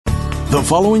The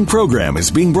following program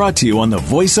is being brought to you on the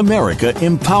Voice America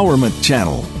Empowerment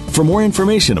Channel. For more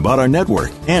information about our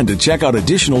network and to check out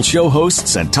additional show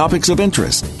hosts and topics of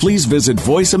interest, please visit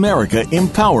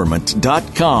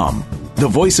voiceamericaempowerment.com. The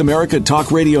Voice America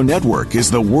Talk Radio Network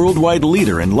is the worldwide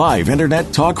leader in live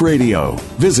Internet talk radio.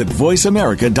 Visit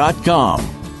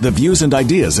voiceamerica.com. The views and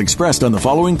ideas expressed on the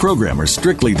following program are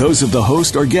strictly those of the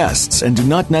host or guests and do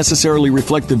not necessarily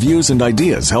reflect the views and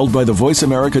ideas held by the Voice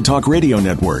America Talk Radio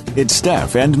Network, its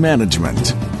staff, and management.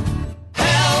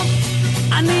 Help!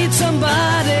 I need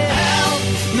somebody. Help!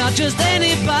 Not just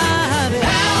anybody.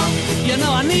 Help! You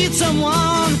know I need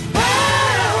someone.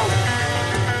 Help!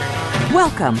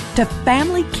 Welcome to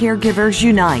Family Caregivers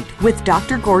Unite with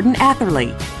Dr. Gordon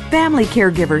Atherley. Family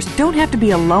caregivers don't have to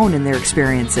be alone in their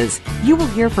experiences. You will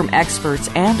hear from experts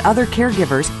and other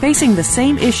caregivers facing the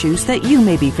same issues that you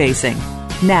may be facing.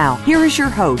 Now, here is your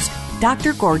host,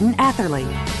 Dr. Gordon Atherley.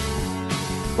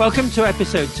 Welcome to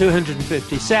episode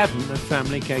 257 of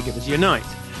Family Caregivers Unite.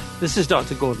 This is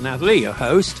Dr. Gordon Atherley, your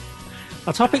host.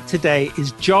 Our topic today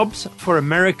is jobs for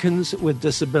Americans with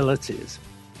disabilities.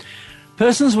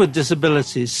 Persons with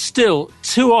disabilities still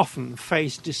too often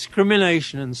face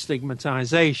discrimination and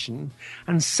stigmatization,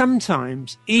 and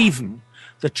sometimes even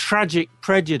the tragic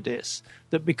prejudice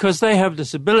that because they have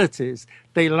disabilities,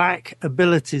 they lack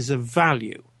abilities of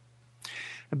value.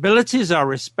 Abilities are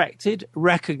respected,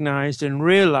 recognized, and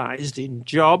realized in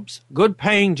jobs,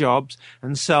 good-paying jobs,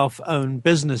 and self-owned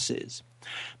businesses.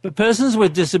 But persons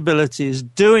with disabilities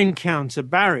do encounter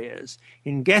barriers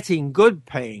in getting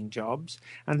good-paying jobs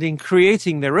and in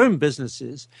creating their own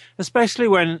businesses, especially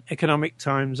when economic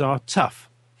times are tough.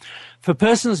 For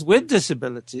persons with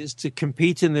disabilities to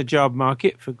compete in the job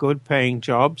market for good-paying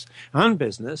jobs and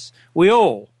business, we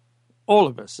all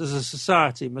of us as a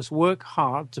society must work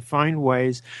hard to find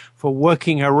ways for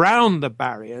working around the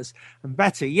barriers and,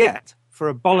 better yet, for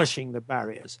abolishing the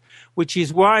barriers, which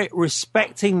is why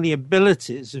respecting the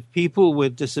abilities of people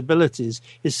with disabilities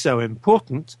is so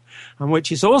important, and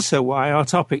which is also why our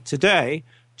topic today,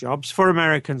 Jobs for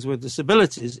Americans with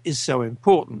Disabilities, is so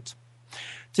important.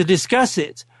 To discuss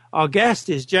it, our guest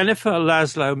is Jennifer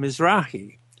Laszlo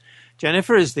Mizrahi.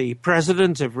 Jennifer is the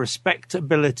president of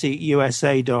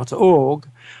RespectAbilityUSA.org,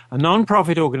 a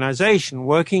non-profit organization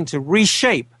working to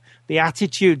reshape the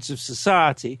attitudes of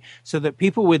society so that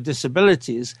people with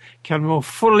disabilities can more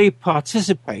fully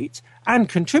participate and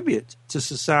contribute to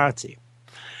society.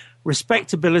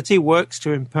 RespectAbility works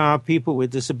to empower people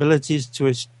with disabilities to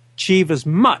achieve as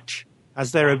much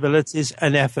as their abilities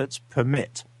and efforts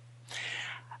permit.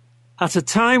 At a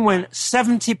time when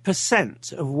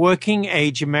 70% of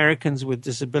working-age Americans with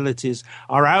disabilities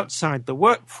are outside the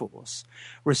workforce,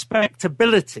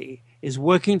 RespectAbility is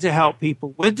working to help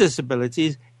people with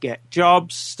disabilities get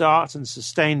jobs, start and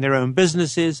sustain their own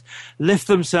businesses, lift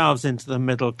themselves into the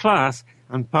middle class,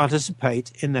 and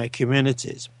participate in their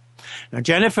communities. Now,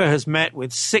 Jennifer has met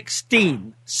with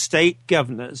 16 state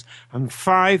governors and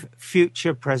 5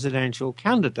 future presidential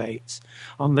candidates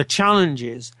on the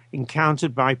challenges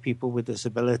encountered by people with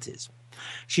disabilities.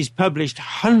 She's published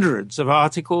hundreds of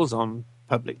articles on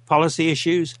public policy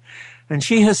issues, and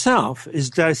she herself is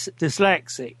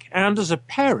dyslexic, and as a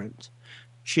parent,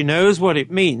 she knows what it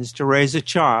means to raise a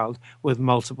child with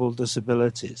multiple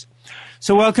disabilities.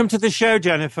 So welcome to the show,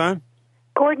 Jennifer.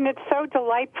 Gordon, it's so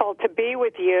delightful to be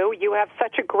with you. You have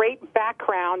such a great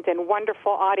background and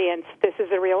wonderful audience. This is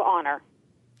a real honor.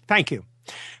 Thank you.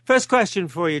 First question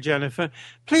for you, Jennifer.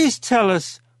 Please tell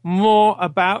us more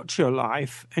about your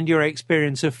life and your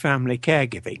experience of family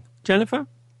caregiving. Jennifer?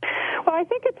 Well, I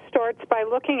think it starts by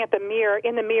looking at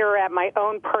in the mirror at my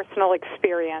own personal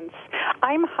experience.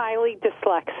 I'm highly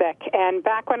dyslexic, and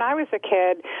back when I was a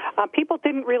kid, people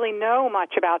didn't really know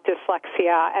much about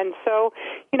dyslexia, and so,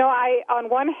 on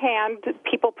one hand,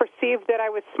 people perceived that I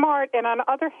was smart, and on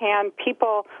the other hand,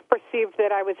 people perceived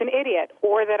that I was an idiot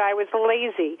or that I was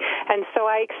lazy, and so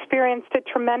I experienced a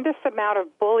tremendous amount of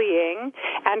bullying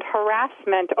and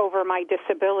harassment over my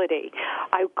disability.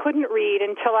 I couldn't read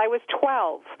until I was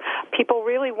 12. People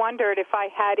really wondered if I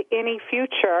had any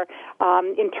future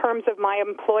in terms of my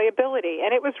employability.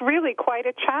 And it was really quite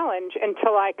a challenge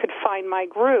until I could find my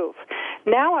groove.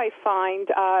 Now I find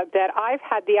that I've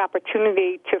had the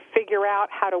opportunity to figure out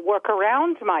how to work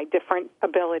around my different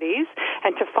abilities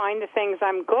and to find the things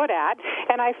I'm good at.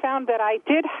 And I found that I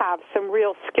did have some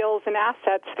real skills and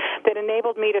assets that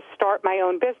enabled me to start my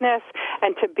own business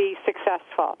and to be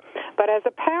successful. But as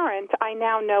a parent, I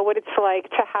now know what it's like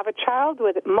to have a child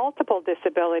with multiple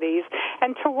disabilities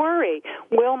and to worry,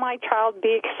 will my child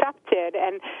be accepted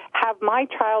and have my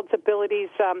child's abilities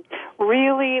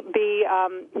really be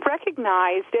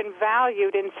recognized and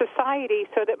valued in society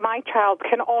so that my child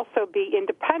can also be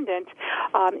independent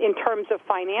in terms of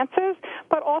finances,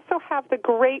 but also have the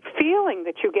great feeling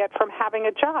that you get from having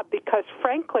a job. Because,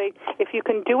 frankly, if you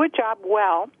can do a job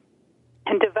well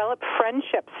and develop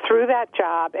friendships through that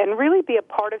job and really be a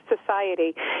part of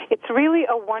society, it's really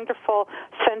a wonderful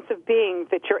sense of being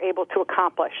that you're able to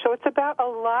accomplish. So it's about a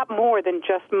lot more than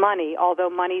just money, although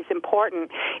money's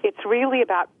important. It's really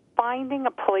about finding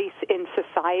a place in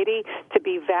society to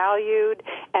be valued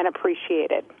and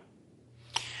appreciated.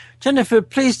 Jennifer,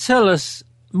 please tell us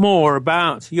more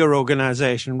about your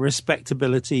organization,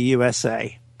 RespectAbility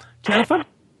USA. Jennifer?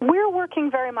 We're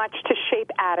working very much to shape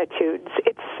attitudes.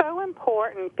 It's so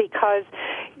important because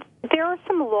there are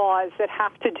some laws that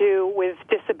have to do with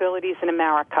disabilities in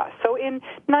America. So in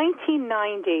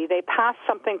 1990, they passed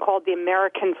something called the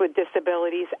Americans with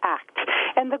Disabilities Act.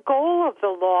 And the goal of the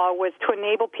law was to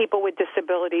enable people with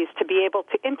disabilities to be able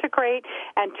to integrate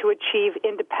and to achieve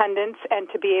independence and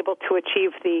to be able to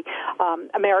achieve the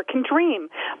American dream.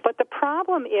 But the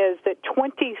problem is that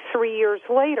 23 years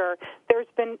later, there's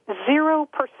been 0%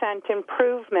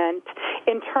 improvement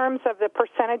in terms of the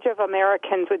percentage of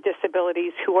Americans with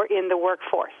disabilities who are in the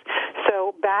workforce.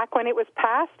 So back when it was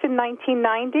passed in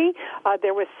 1990,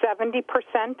 there was 70%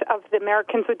 of the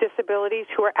Americans with disabilities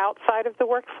who are outside of the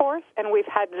workforce, and we've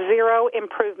had 0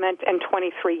 improvement in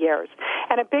 23 years.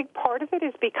 And a big part of it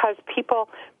is because people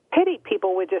pity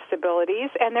people with disabilities,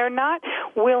 and they're not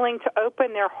willing to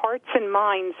open their hearts and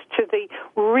minds to the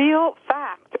real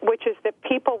fact, which is that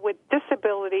people with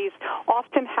disabilities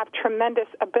often have tremendous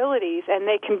abilities, and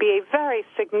they can be a very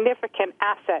significant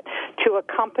asset to a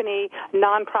company,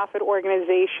 nonprofit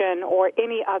organization, or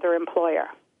any other employer.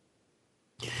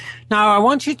 Now, I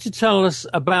want you to tell us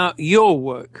about your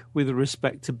work with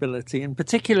RespectAbility, and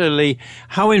particularly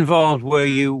how involved were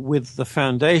you with the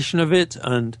foundation of it,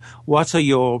 and what are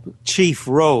your chief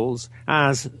roles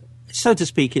as, so to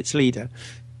speak, its leader.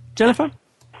 Jennifer?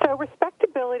 So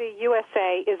RespectAbility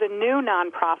USA is a new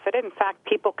nonprofit. In fact,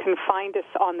 people can find us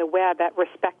on the web at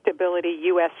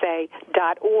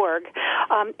RespectAbilityUSA.org.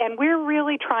 And we're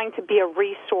really trying to be a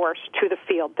resource to the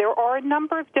field. There are a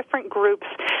number of different groups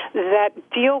that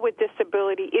deal with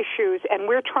disability issues, and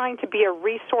we're trying to be a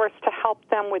resource to help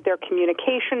them with their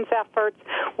communications efforts,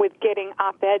 with getting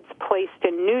op-eds placed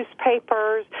in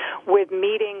newspapers, with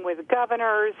meeting with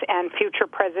governors and future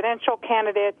presidential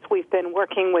candidates. We've been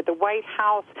working with the White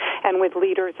House and with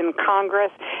leaders in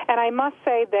Congress. And I must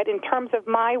say that in terms of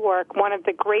my work, one of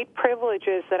the great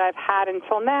privileges that I've had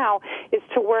until now is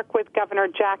to work with Governor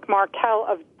Jack Markell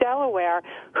of Delaware,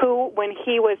 who, when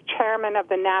he was chairman of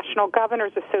the National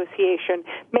Governors Association,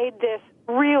 made this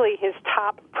really his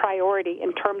top priority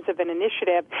in terms of an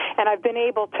initiative. And I've been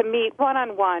able to meet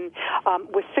one-on-one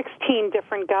with 16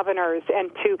 different governors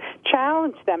and to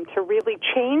challenge them to really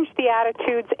change the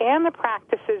attitudes and the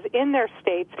practices in their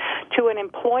states to an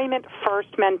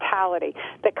employment-first mentality.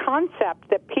 The concept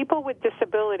that people with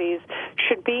disabilities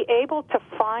should be able to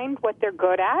find what they're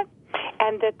good at,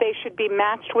 and that they should be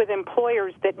matched with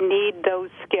employers that need those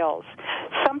skills.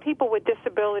 Some people with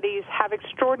disabilities have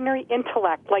extraordinary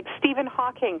intellect, like Stephen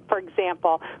Hawking, for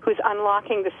example, who's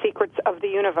unlocking the secrets of the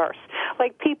universe.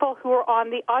 Like people who are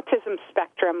on the autism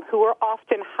spectrum, who are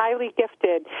often highly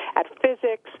gifted at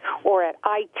physics or at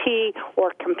IT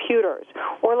or computers.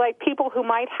 Or like people who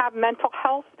might have mental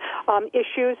health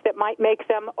issues that might make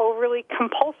them overly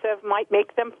compulsive, might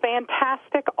make them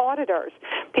fantastic auditors.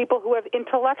 People who have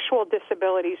intellectual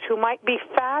disabilities who might be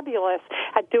fabulous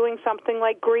at doing something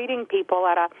like greeting people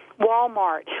at a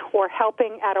Walmart or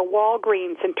helping at a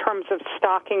Walgreens in terms of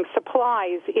stocking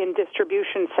supplies in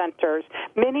distribution centers.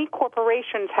 Many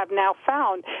corporations have now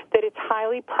found that it's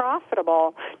highly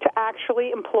profitable to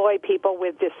actually employ people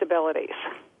with disabilities.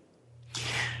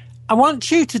 I want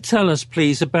you to tell us,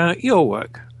 please, about your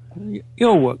work,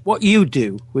 what you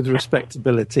do with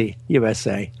RespectAbility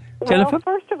USA. Jennifer? Well,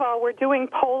 first of all, we're doing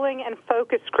polling and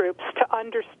focus groups to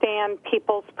understand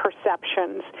people's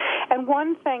perceptions. And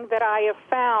one thing that I have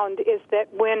found is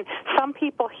that when some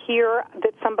people hear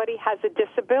that somebody has a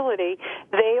disability,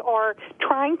 they are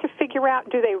trying to figure out,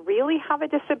 do they really have a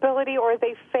disability or are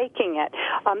they faking it?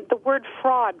 The word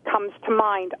fraud comes to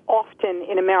mind often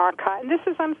in America, and this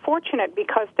is unfortunate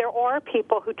because there are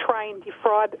people who try and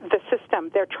defraud the system.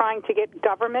 They're trying to get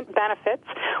government benefits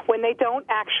when they don't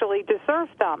actually deserve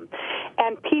them.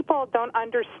 And people don't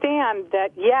understand that,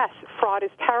 yes, fraud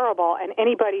is terrible, and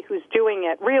anybody who's doing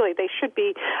it, really, they should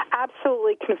be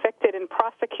absolutely convicted and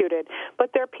prosecuted.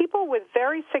 But there are people with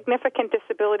very significant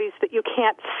disabilities that you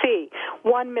can't see.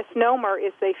 One misnomer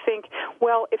is they think,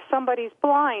 well, if somebody's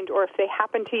blind or if they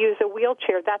happen to use a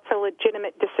wheelchair, that's a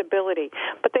legitimate disability.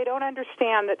 But they don't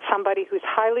understand that somebody who's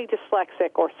highly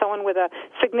dyslexic or someone with a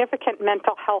significant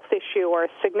mental health issue or a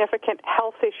significant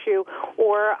health issue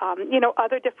or,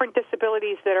 other different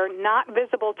disabilities that are not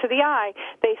visible to the eye,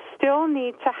 they still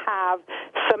need to have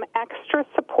some extra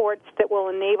supports that will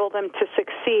enable them to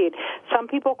succeed. Some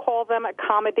people call them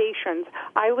accommodations.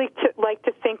 I like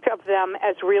to think of them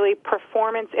as really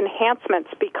performance enhancements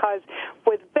because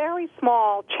with very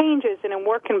small changes in a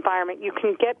work environment, you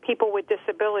can get people with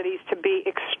disabilities to be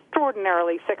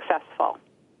extraordinarily successful.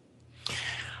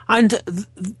 And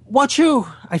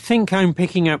I think I'm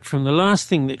picking up from the last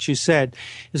thing that you said,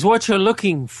 is what you're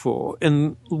looking for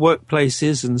in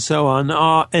workplaces and so on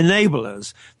are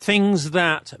enablers, things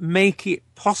that make it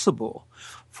possible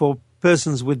for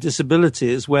persons with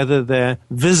disabilities, whether they're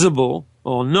visible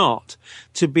or not,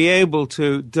 to be able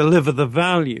to deliver the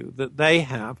value that they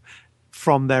have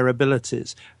from their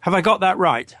abilities. Have I got that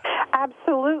right?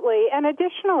 Absolutely. And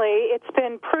additionally, it's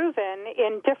been proven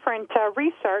in different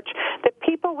research that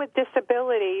people with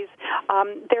disabilities,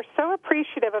 they're so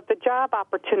appreciative of the job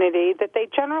opportunity that they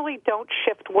generally don't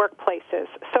shift workplaces.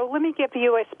 So let me give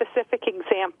you a specific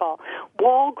example.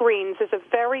 Walgreens is a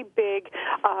very big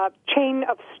chain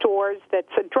of stores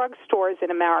that's drugstores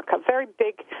in America, very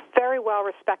big, very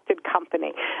well-respected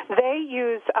company. They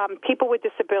use people with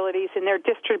disabilities in their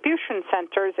distribution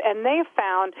centers, and they have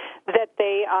found that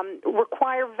they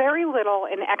require very little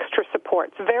in extra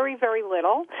supports, very, very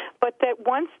little, but that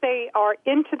once they are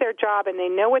into their job and they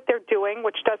know what they're doing,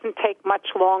 which doesn't take much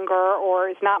longer or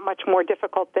is not much more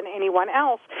difficult than anyone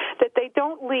else, that they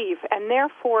don't leave, and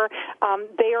therefore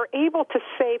they are able to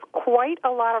save quite a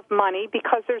lot of money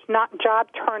because there's not job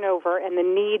turnover and the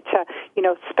need to,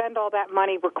 spend all that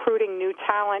money recruiting new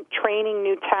talent, training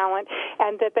new talent,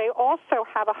 and that they also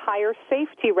have a higher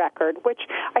safety record, which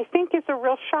I think is a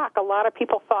real shock. A lot of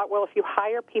people thought, well, if you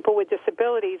hire people with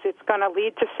disabilities, it's going to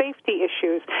lead to safety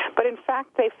issues. But in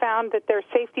fact, they found that their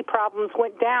safety problems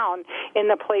went down in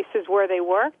the places where they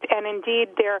worked, and indeed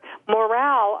their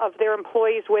morale of their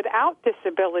employees without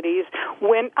disabilities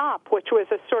went up, which was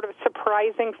a sort of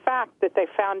surprising fact that they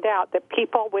found out, that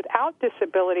people without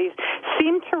disabilities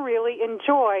seem to really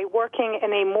enjoy working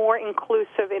in a more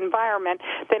inclusive environment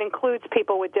that includes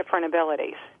people with different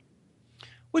abilities.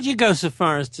 Would you go so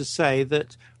far as to say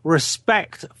that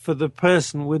respect for the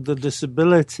person with the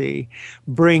disability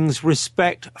brings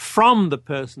respect from the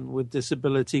person with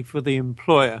disability for the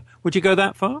employer? Would you go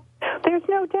that far? There's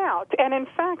no doubt. And in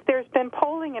fact, there's been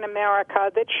polling in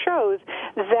America that shows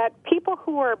that people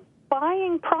who are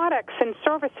buying products and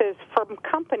services from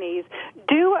companies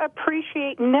do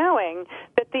appreciate knowing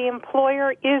that the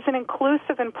employer is an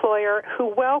inclusive employer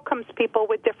who welcomes people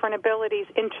with different abilities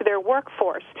into their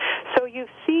workforce. So you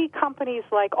see companies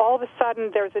like all of a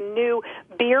sudden there's a new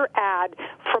beer ad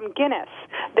from Guinness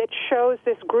that shows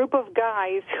this group of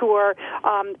guys who are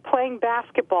playing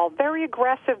basketball, very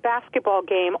aggressive basketball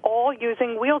game, all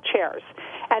using wheelchairs.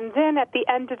 And then at the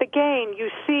end of the game, you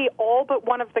see all but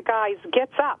one of the guys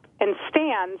gets up and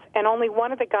stands, and only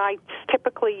one of the guys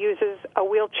typically uses a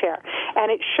wheelchair.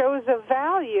 And it shows a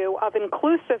value of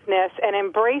inclusiveness and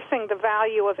embracing the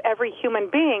value of every human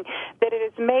being that it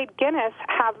has made Guinness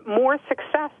have more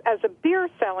success as a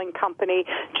beer-selling company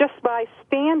just by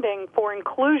standing for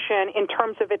inclusion in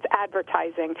terms of its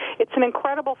advertising. It's an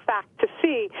incredible fact to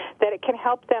see that it can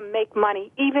help them make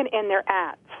money even in their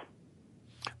ads.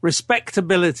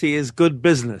 Respectability is good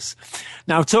business.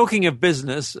 Now, talking of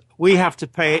business, we have to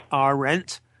pay our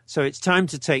rent, so it's time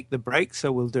to take the break,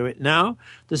 so we'll do it now.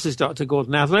 This is Dr.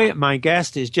 Gordon Atherley. My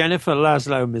guest is Jennifer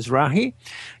Laszlo Mizrahi.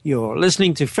 You're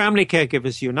listening to Family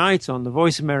Caregivers Unite on the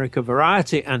Voice America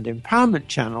Variety and Empowerment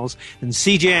channels and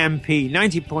CJMP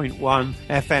 90.1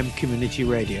 FM Community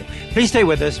Radio. Please stay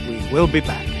with us. We will be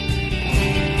back.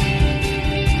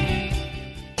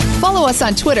 Follow us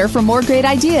on Twitter for more great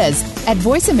ideas at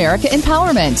Voice America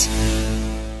Empowerment.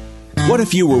 What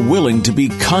if you were willing to be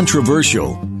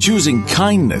controversial, choosing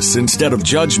kindness instead of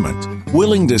judgment,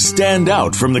 willing to stand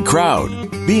out from the crowd,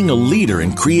 being a leader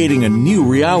in creating a new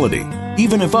reality,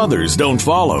 even if others don't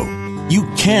follow? You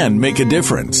can make a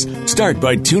difference. Start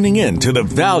by tuning in to The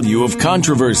Value of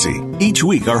Controversy. Each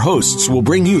week, our hosts will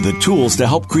bring you the tools to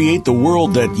help create the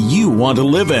world that you want to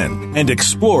live in and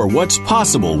explore what's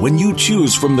possible when you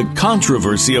choose from the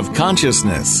controversy of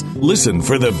consciousness. Listen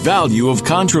for The Value of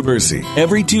Controversy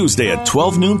every Tuesday at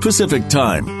 12 noon Pacific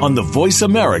Time on the Voice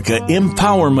America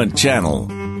Empowerment Channel.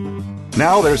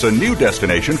 Now there's a new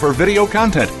destination for video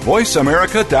content,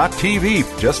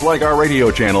 voiceamerica.tv. Just like our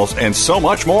radio channels and so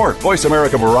much more. Voice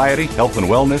America Variety, Health and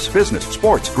Wellness, Business,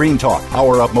 Sports, Green Talk,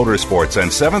 Power Up Motorsports,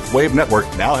 and Seventh Wave Network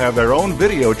now have their own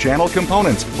video channel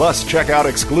components. Plus, check out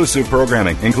exclusive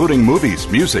programming, including movies,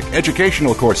 music,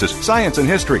 educational courses, science and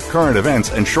history, current events,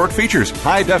 and short features.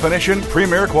 High-definition,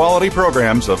 premier quality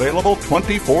programs available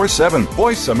 24/7.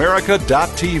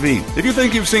 voiceamerica.tv. If you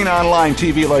think you've seen online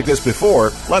TV like this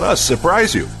before, let us surprise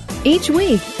you. Each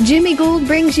week, Jimmy Gould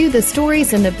brings you the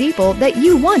stories and the people that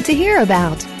you want to hear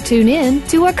about. Tune in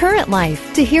to Our Current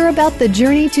Life to hear about the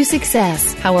journey to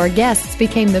success, how our guests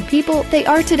became the people they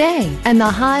are today, and the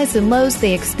highs and lows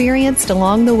they experienced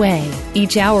along the way.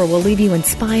 Each hour will leave you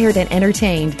inspired and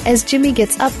entertained as Jimmy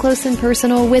gets up close and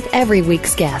personal with every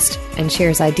week's guest and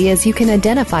shares ideas you can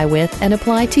identify with and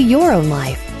apply to your own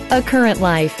life. A Current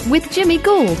Life with Jimmy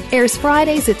Gould airs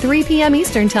Fridays at 3 p.m.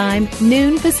 Eastern Time,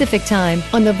 noon Pacific Time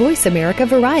on the Voice America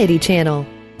Variety Channel.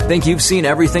 Think you've seen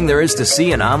everything there is to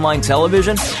see in online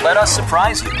television? Let us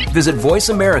surprise you. Visit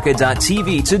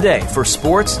voiceamerica.tv today for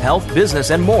sports, health, business,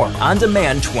 and more on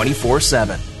demand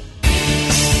 24/7.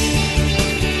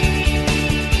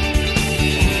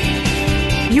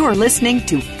 You are listening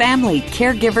to Family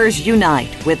Caregivers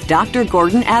Unite with Dr.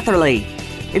 Gordon Atherley.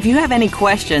 If you have any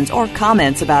questions or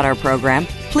comments about our program,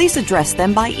 please address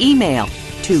them by email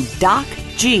to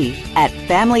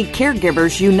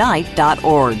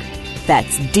docg@familycaregiversunite.org.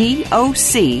 That's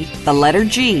DOC, the letter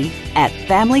G, at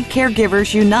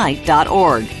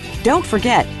familycaregiversunite.org. Don't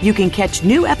forget, you can catch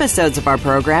new episodes of our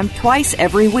program twice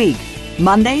every week.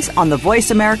 Mondays on the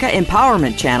Voice America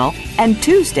Empowerment Channel and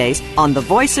Tuesdays on the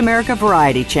Voice America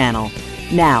Variety Channel.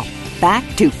 Now, back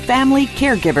to Family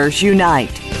Caregivers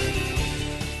Unite.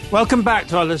 Welcome back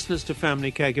to our listeners to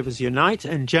Family Caregivers Unite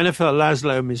and Jennifer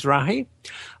Laszlo Mizrahi.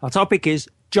 Our topic is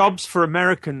Jobs for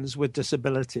Americans with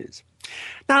Disabilities.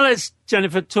 Now let's,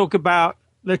 Jennifer, talk about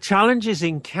the challenges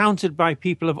encountered by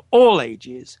people of all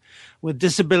ages with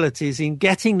disabilities in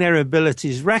getting their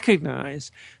abilities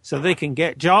recognized so they can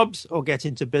get jobs or get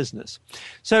into business.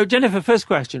 So, Jennifer, first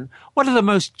question, what are the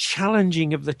most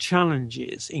challenging of the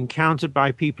challenges encountered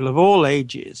by people of all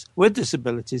ages with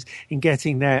disabilities in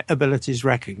getting their abilities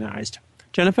recognized?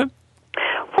 Jennifer?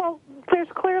 Well,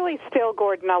 there's clearly still,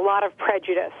 Gordon, a lot of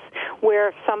prejudice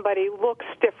where somebody looks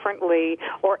differently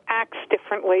or acts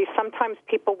differently. Sometimes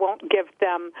people won't give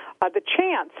them the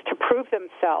chance to prove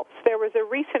themselves. There was a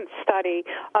recent study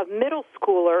of middle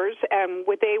schoolers, and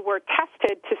they were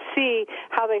tested to see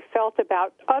how they felt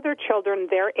about other children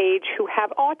their age who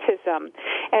have autism.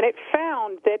 And it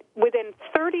found that within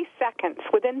 30 seconds,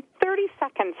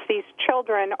 these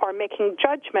children are making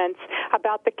judgments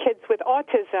about the kids with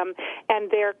autism,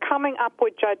 and they're coming up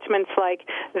with judgments like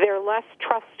they're less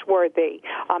trustworthy.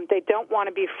 They don't want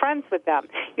to be friends with them.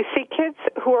 You see, kids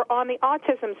who are on the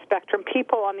autism spectrum,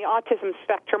 people on the autism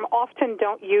spectrum often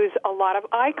don't use a lot of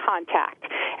eye contact.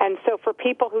 And so for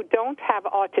people who don't have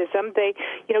autism, they,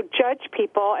 judge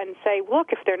people and say,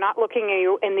 look, if they're not looking at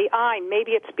you in the eye,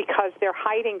 maybe it's because they're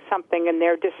hiding something and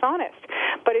they're dishonest.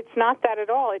 But it's not that at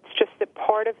all. It's just that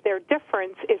part of their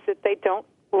difference is that they don't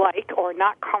like or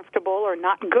not comfortable or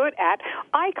not good at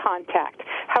eye contact.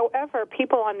 However,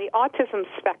 people on the autism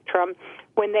spectrum,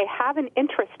 when they have an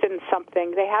interest in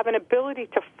something, they have an ability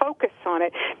to focus on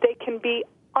it, they can be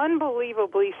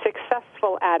unbelievably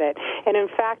successful at it. And in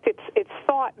fact, it's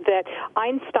thought that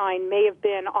Einstein may have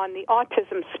been on the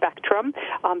autism spectrum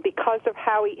because of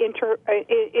how he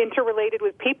interrelated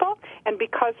with people and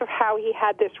because of how he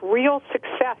had this real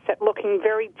success at looking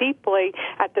very deeply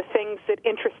at the things that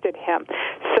interested him.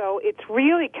 So it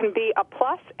really can be a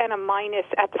plus and a minus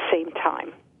at the same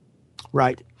time.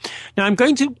 Right. Now, I'm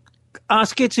going to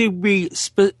ask you to be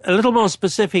a little more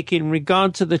specific in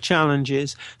regard to the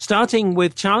challenges, starting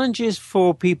with challenges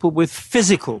for people with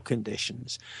physical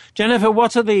conditions. Jennifer,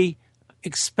 what are the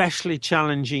especially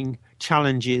challenging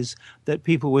challenges that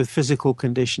people with physical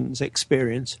conditions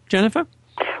experience? Jennifer?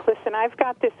 Listen, I've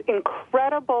got this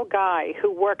incredible guy who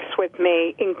works with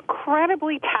me,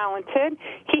 incredibly talented.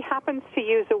 He happens to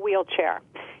use a wheelchair.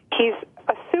 He's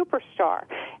a superstar.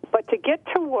 But to get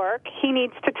to work, he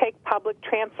needs to take public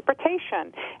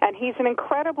transportation, and he's an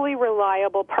incredibly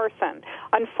reliable person.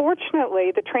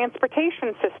 Unfortunately, the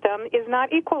transportation system is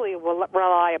not equally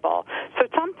reliable. So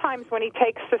sometimes when he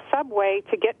takes the subway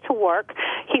to get to work,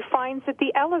 he finds that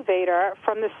the elevator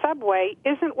from the subway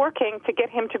isn't working to get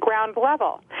him to ground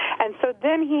level. And so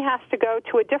then he has to go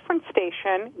to a different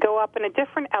station, go up in a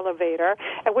different elevator,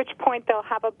 at which point they'll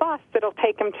have a bus that'll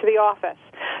take him to the office.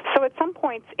 So at some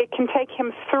points, it can take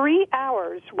him 3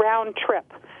 hours round trip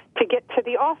to get to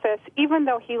the office, even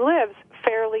though he lives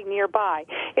fairly nearby.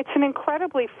 It's an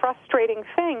incredibly frustrating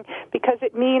thing because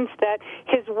it means that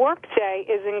his workday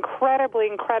is incredibly,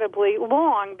 incredibly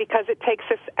long because it takes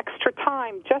this extra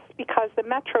time just because the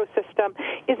metro system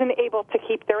isn't able to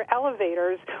keep their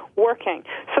elevators working.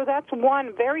 So that's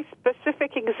one very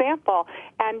specific example,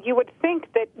 and you would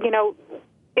think that,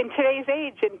 in today's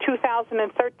age, in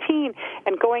 2013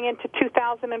 and going into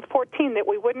 2014, that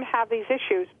we wouldn't have these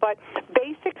issues. But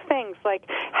basic things like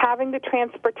having the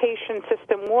transportation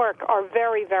system work are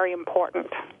very, very important.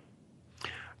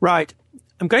 Right.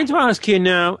 I'm going to ask you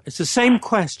now, it's the same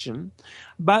question,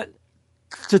 but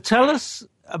to tell us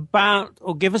about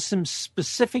or give us some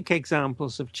specific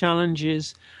examples of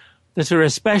challenges that are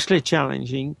especially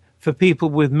challenging for people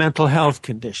with mental health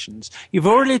conditions. You've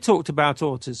already talked about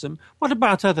autism. What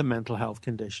about other mental health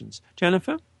conditions?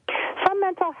 Jennifer? Some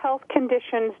mental health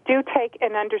conditions do take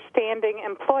an understanding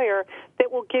employer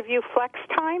that will give you flex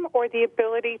time or the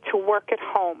ability to work at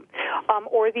home,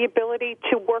 or the ability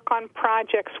to work on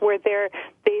projects where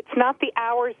it's not the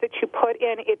hours that you put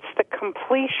in, it's the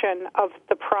completion of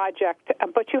the project.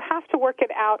 But you have to work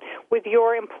it out with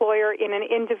your employer in an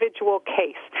individual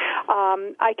case.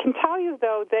 I can tell you,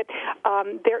 though, that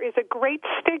there is a great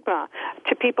stigma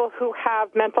to people who have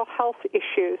mental health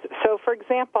issues. So, for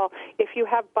example, if you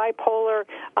have bipolar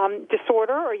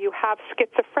disorder or you have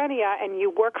schizophrenia and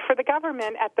you work for the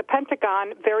government at the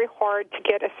Pentagon, very hard to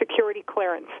get a security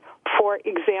clearance, for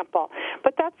example.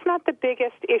 But that's not the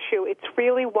biggest issue. It's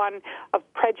really one of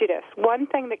prejudice. One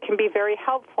thing that can be very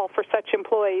helpful for such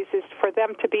employees is for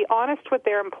them to be honest with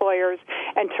their employers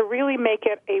and to really make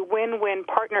it a win-win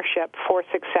partnership for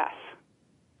success.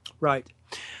 Right.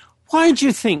 Why do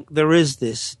you think there is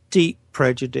this deep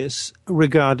prejudice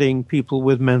regarding people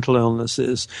with mental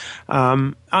illnesses?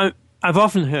 I've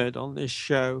often heard on this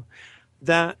show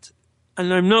that,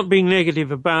 and I'm not being negative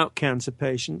about cancer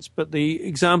patients, but the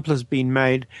example has been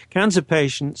made, cancer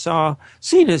patients are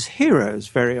seen as heroes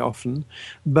very often,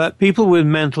 but people with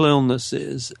mental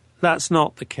illnesses, that's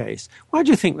not the case. Why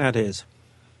do you think that is?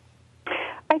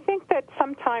 I think that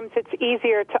sometimes it's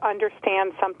easier to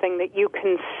understand something that you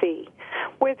can see.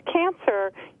 With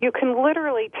cancer, you can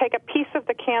literally take a piece of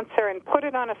the cancer and put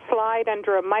it on a slide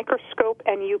under a microscope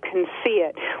and you can see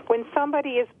it. When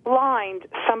somebody is blind,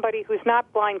 somebody who's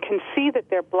not blind can see that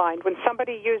they're blind. When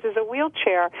somebody uses a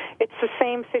wheelchair, it's the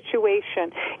same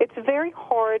situation. It's very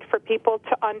hard for people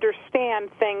to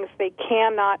understand things they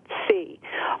cannot see.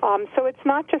 So it's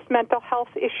not just mental health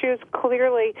issues.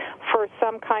 Clearly, for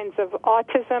some kinds of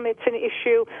autism, it's an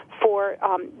issue. For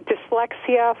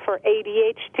dyslexia, for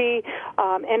ADHD,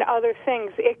 and other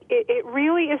things. It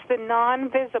really is the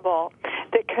non-visible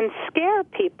that can scare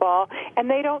people, and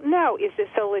they don't know, is this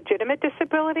a legitimate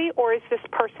disability or is this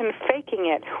person faking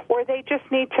it? Or they just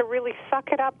need to really suck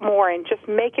it up more and just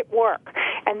make it work.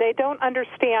 And they don't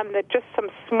understand that just some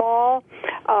small,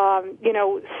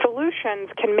 solutions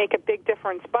can make a big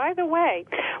difference. By the way,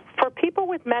 for people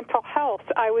with mental health,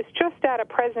 I was just at a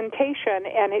presentation,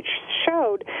 and it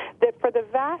showed that for the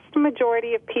vast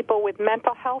majority of people with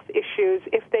mental health issues,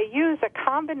 if they use a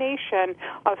combination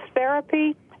of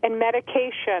therapy and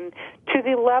medication to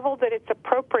the level that it's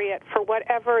appropriate for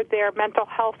whatever their mental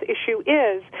health issue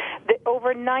is, that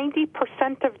over 90%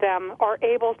 of them are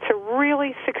able to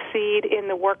really succeed in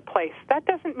the workplace. That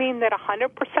doesn't mean that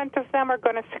 100% of them are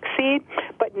going to succeed,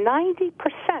 but 90%,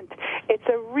 it's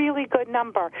a really good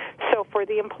number. So for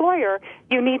the employer,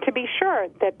 you need to be sure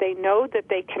that they know that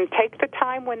they can take the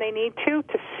time when they need to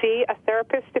see a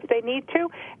therapist if they need to,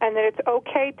 and that it's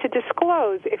okay to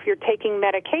disclose if you're taking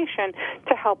medication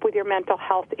to help with your mental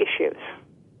health issues.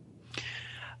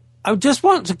 I just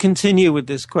want to continue with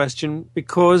this question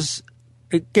because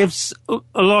it gives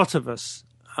a lot of us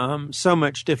so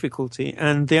much difficulty,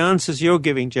 and the answers you're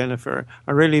giving, Jennifer,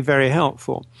 are really very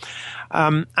helpful.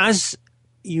 As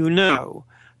you know,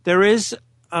 there is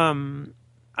a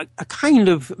kind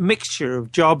of mixture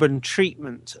of job and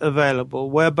treatment available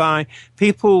whereby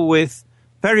people with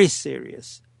very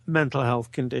serious mental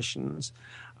health conditions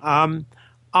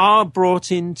are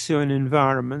brought into an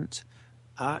environment.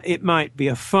 It might be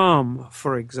a farm,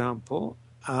 for example,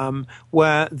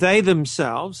 where they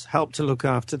themselves help to look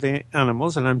after the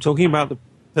animals, and I'm talking about the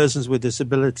persons with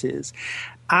disabilities,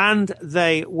 and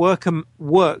they work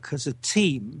as a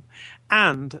team,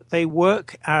 and they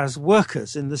work as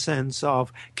workers in the sense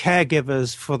of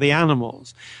caregivers for the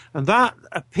animals. And that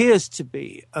appears to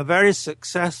be a very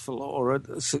successful, or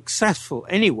a successful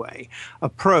anyway,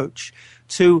 approach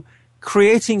to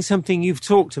creating something you've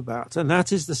talked about, and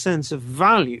that is the sense of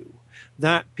value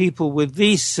that people with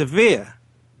these severe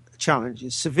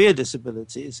challenges, severe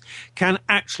disabilities, can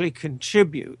actually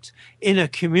contribute in a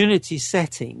community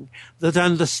setting that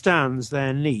understands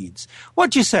their needs. What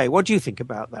do you say? What do you think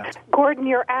about that? Gordon,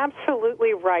 you're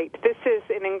absolutely right. This is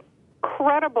an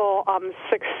incredible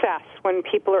success when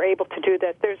people are able to do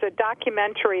this. There's a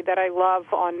documentary that I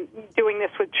love on doing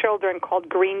this with children called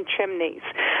Green Chimneys.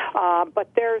 But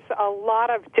there's a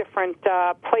lot of different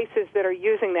places that are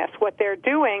using this. What they're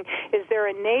doing is they're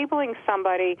enabling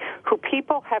somebody who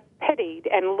people have pitied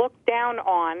and looked down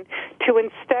on to,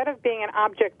 instead of being an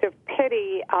object of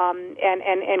pity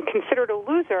and considered a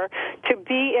loser, to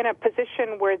be in a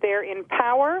position where they're in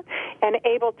power and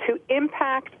able to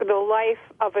impact the life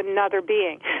of another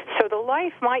being. So the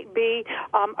life might be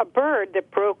a bird that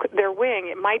broke their wing.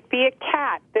 It might be a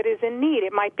cat that is in need.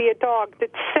 It might be a dog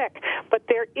that's sick. But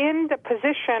they're in the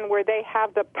position where they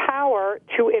have the power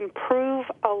to improve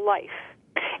a life.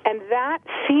 And that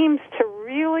seems to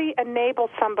really enable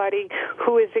somebody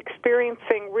who is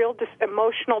experiencing real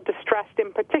emotional distress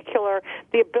in particular,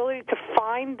 the ability to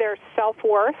find their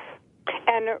self-worth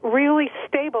and really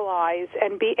stabilize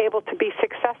and be able to be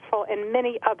successful in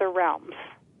many other realms.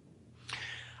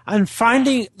 And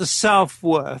finding the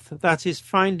self-worth, that is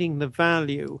finding the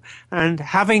value and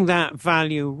having that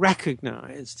value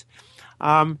recognized,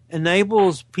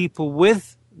 enables people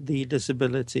with the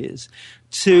disabilities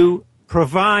to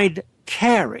provide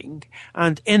caring,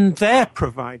 and in their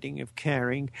providing of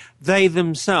caring, they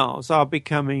themselves are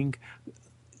becoming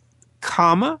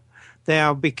calmer, they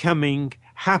are becoming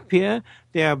happier,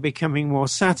 they are becoming more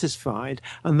satisfied,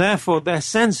 and therefore their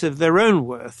sense of their own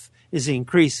worth is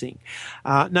increasing.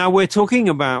 Now we're talking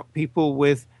about people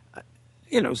with,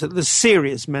 so the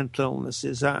serious mental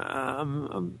illnesses.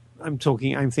 I'm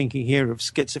thinking here of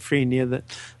schizophrenia that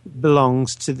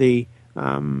belongs to the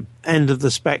end of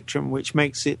the spectrum, which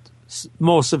makes it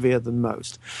more severe than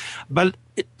most. But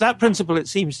that principle, it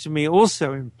seems to me,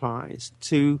 also applies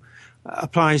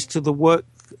to the work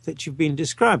that you've been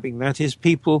describing. That is,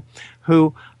 people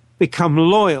who become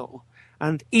loyal,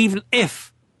 and even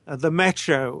if the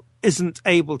metro isn't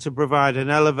able to provide an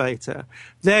elevator,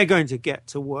 they're going to get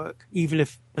to work, even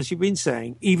if, as you've been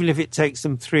saying, even if it takes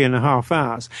them 3.5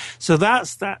 hours. So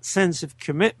that's that sense of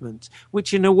commitment,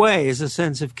 which in a way is a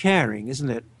sense of caring, isn't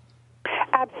it?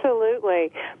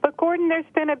 Absolutely. But, Gordon, there's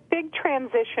been a big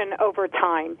transition over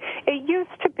time. It used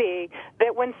to be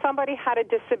that when somebody had a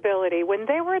disability, when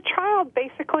they were a child,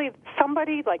 basically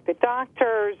somebody like the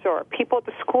doctors or people at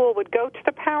the school would go to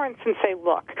the parents and say,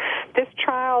 look, this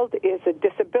child is a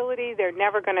disability. They're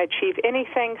never going to achieve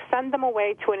anything. Send them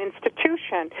away to an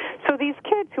institution. So these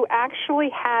kids who actually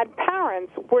had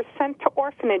parents were sent to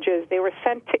orphanages. They were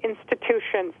sent to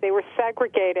institutions. They were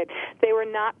segregated. They were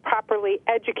not properly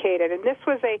educated. And this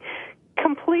was a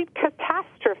complete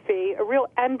catastrophe, a real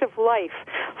end of life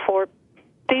for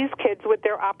these kids with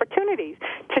their opportunities.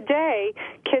 Today,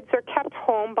 kids are kept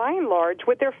home by and large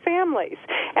with their families.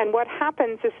 And what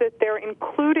happens is that they're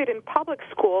included in public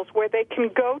schools where they can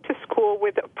go to school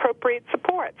with appropriate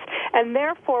supports. And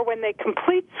therefore, when they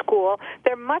complete school,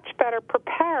 they're much better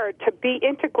prepared to be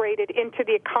integrated into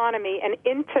the economy and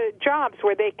into jobs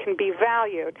where they can be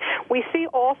valued. We see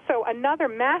also another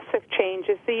massive change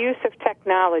is the use of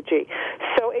technology.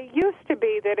 So it used to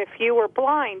be that if you were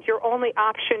blind, your only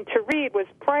option to read was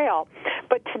Braille.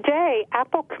 But today,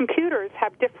 Apple computers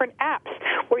have different apps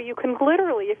where you can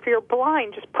literally, if you're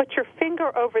blind, just put your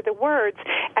finger over the words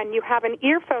and you have an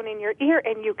earphone in your ear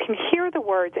and you can hear the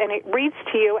words and it reads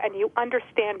to you and you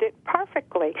understand it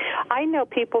perfectly. I know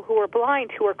people who are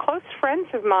blind who are close friends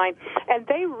of mine, and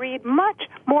they read much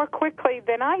more quickly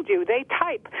than I do. They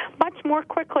type much more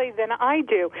quickly than I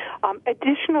do.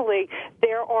 Additionally,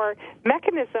 there are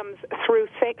mechanisms through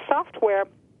software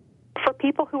for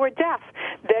people who are deaf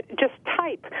that just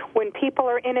type when people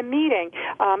are in a meeting.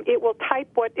 It will type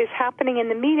what is happening in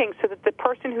the meeting so that the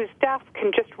person who's deaf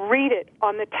can just read it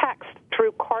on the text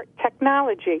through CART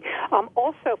technology.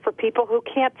 Also, for people who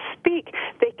can't speak,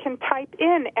 they can type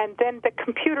in and then the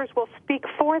computers will speak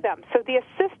for them. So the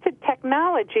assisted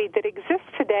technology that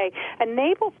exists today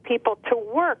enables people to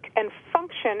work and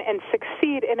function and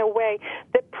succeed in a way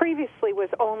that previously was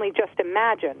only just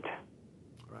imagined.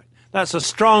 That's a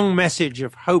strong message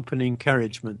of hope and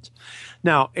encouragement.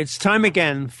 Now, it's time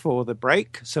again for the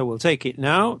break, so we'll take it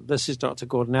now. This is Dr.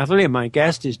 Gordon Atherley, and my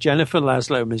guest is Jennifer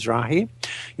Laszlo Mizrahi.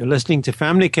 You're listening to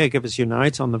Family Caregivers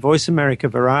Unite on the Voice America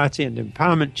Variety and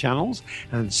Empowerment channels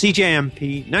and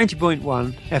CJMP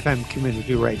 90.1 FM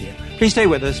Community Radio. Please stay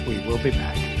with us. We will be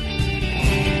back.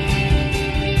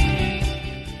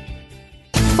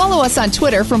 Follow us on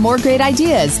Twitter for more great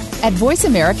ideas at Voice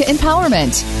America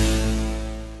Empowerment.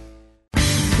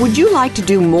 Would you like to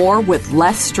do more with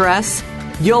less stress?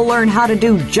 You'll learn how to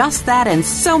do just that and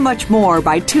so much more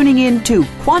by tuning in to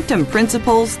Quantum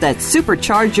Principles That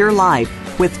Supercharge Your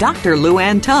Life with Dr.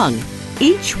 Luann Tung.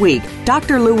 Each week,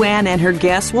 Dr. Luann and her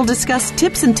guests will discuss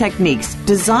tips and techniques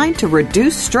designed to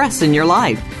reduce stress in your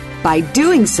life. By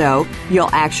doing so, you'll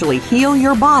actually heal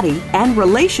your body and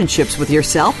relationships with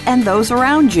yourself and those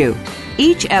around you.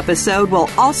 Each episode will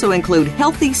also include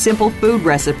healthy, simple food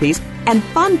recipes and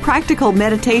fun, practical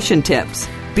meditation tips.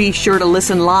 Be sure to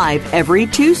listen live every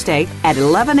Tuesday at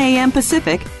 11 a.m.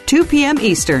 Pacific, 2 p.m.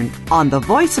 Eastern on the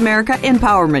Voice America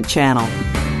Empowerment Channel.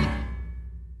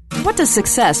 What does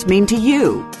success mean to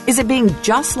you? Is it being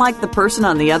just like the person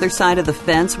on the other side of the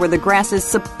fence where the grass is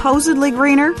supposedly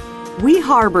greener? We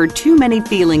harbor too many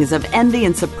feelings of envy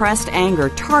and suppressed anger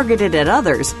targeted at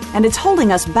others, and it's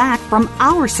holding us back from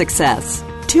our success.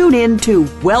 Tune in to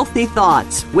Wealthy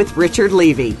Thoughts with Richard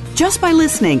Levy. Just by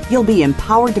listening, you'll be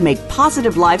empowered to make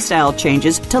positive lifestyle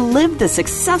changes to live the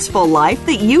successful life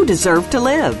that you deserve to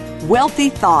live. Wealthy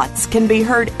Thoughts can be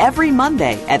heard every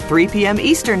Monday at 3 p.m.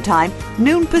 Eastern Time,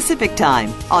 noon Pacific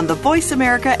Time on the Voice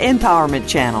America Empowerment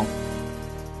Channel.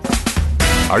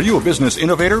 Are you a business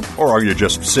innovator, or are you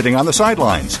just sitting on the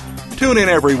sidelines? Tune in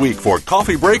every week for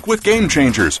Coffee Break with Game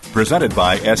Changers, presented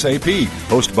by SAP.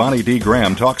 Host Bonnie D.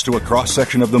 Graham talks to a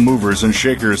cross-section of the movers and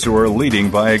shakers who are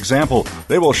leading by example.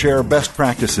 They will share best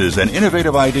practices and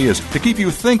innovative ideas to keep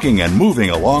you thinking and moving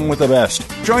along with the best.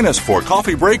 Join us for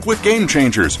Coffee Break with Game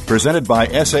Changers, presented by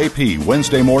SAP,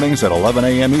 Wednesday mornings at 11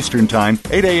 a.m. Eastern Time,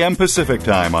 8 a.m. Pacific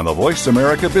Time on the Voice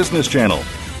America Business Channel.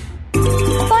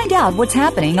 Find out what's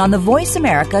happening on the Voice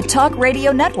America Talk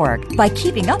Radio Network by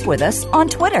keeping up with us on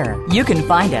Twitter. You can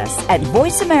find us at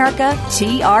Voice America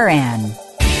TRN.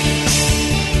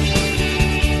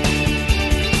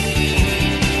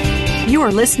 You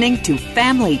are listening to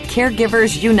Family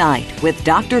Caregivers Unite with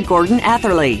Dr. Gordon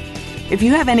Atherley. If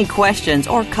you have any questions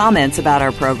or comments about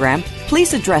our program,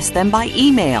 please address them by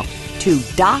email to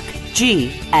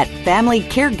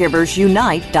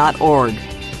docg@familycaregiversunite.org.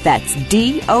 That's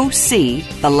DOC,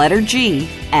 the letter G,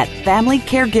 at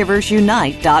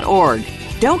familycaregiversunite.org.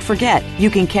 Don't forget,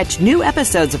 you can catch new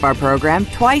episodes of our program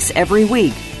twice every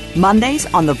week. Mondays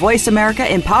on the Voice America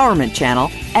Empowerment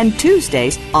Channel and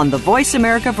Tuesdays on the Voice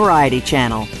America Variety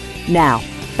Channel. Now,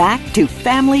 back to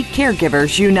Family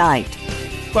Caregivers Unite.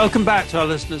 Welcome back to our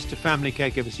listeners to Family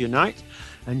Caregivers Unite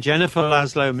and Jennifer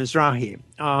Laszlo Mizrahi.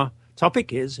 Our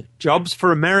topic is Jobs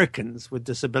for Americans with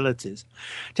Disabilities.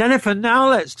 Jennifer, now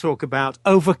let's talk about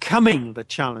overcoming the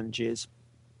challenges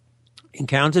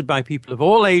encountered by people of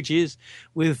all ages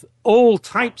with all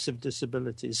types of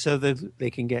disabilities so that they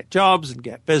can get jobs and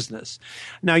get business.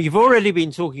 Now, you've already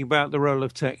been talking about the role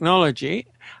of technology,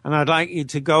 and I'd like you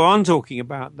to go on talking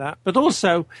about that, but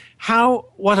also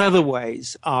what other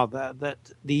ways are there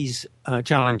that these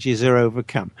challenges are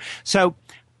overcome? So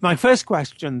my first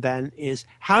question then is,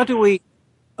 how do we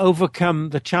overcome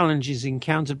the challenges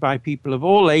encountered by people of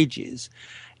all ages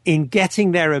in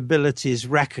getting their abilities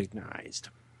recognized?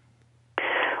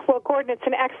 Well, Gordon, it's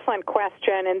an excellent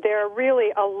question, and there are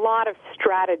really a lot of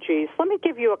strategies. Let me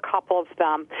give you a couple of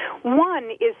them. One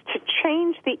is to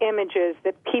change the images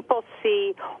that people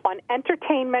see on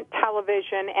entertainment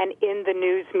television and in the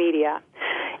news media.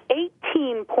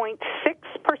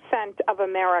 18.6% of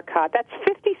America, that's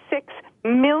 56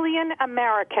 million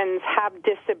Americans, have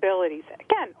disabilities.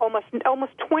 Again, almost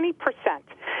 20%.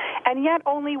 And yet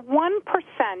only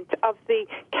 1% of the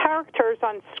characters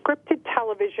on scripted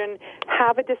television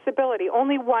have a disability,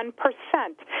 only 1%.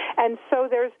 And so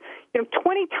there's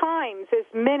 20 times as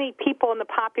many people in the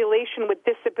population with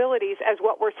disabilities as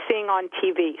what we're seeing on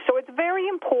TV. So it's very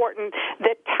important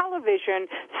that television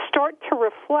start to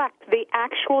reflect the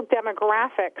actual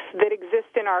demographics that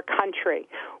exist in our country.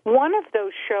 One of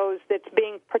those shows that's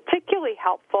being particularly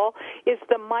helpful is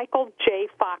the Michael J.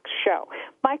 Fox show.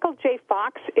 Michael J.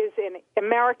 Fox is an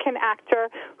American actor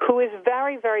who is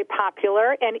very, very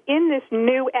popular, and in this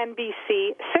new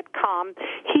NBC sitcom,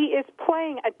 he is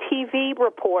playing a TV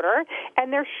reporter,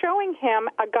 and they're showing him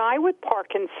a guy with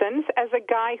Parkinson's as a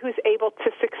guy who's able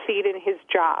to succeed in his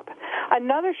job.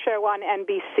 Another show on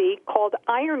NBC called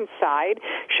Ironside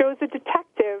shows a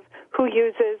detective who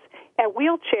uses a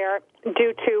wheelchair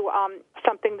due to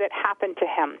something that happened to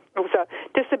him. It was a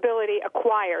disability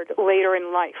acquired later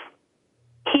in life.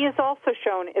 He is also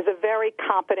shown as a very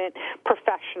competent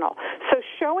professional. So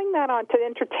showing that onto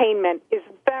entertainment is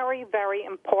very, very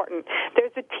important.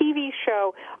 There's a TV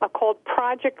show called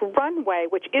Project Runway,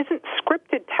 which isn't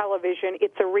scripted television.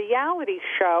 It's a reality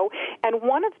show, and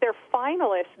one of their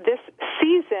finalists this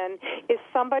season is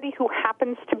somebody who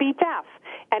happens to be deaf.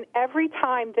 And every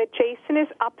time that Jason is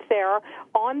up there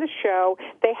on the show,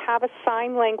 they have a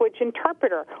sign language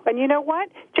interpreter. And you know what?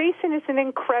 Jason is an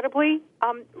incredibly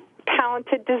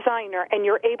talented designer, and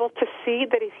you're able to see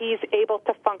that he's able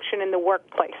to function in the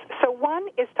workplace. So one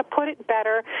is to put it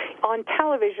better on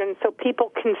television so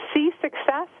people can see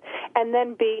success and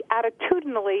then be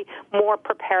attitudinally more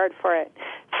prepared for it.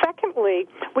 Secondly,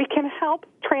 we can help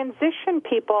transition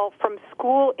people from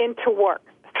school into work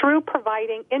through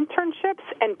providing internships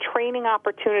and training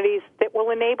opportunities that will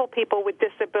enable people with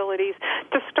disabilities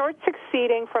to start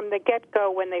succeeding from the get-go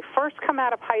when they first come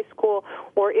out of high school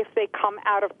or if they come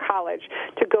out of college,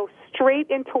 to go straight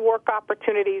into work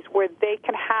opportunities where they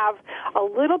can have a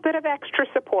little bit of extra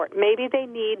support. Maybe they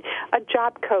need a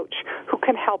job coach who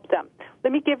can help them.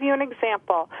 Let me give you an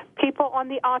example. People on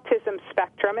the autism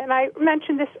spectrum, and I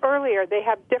mentioned this earlier, they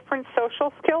have different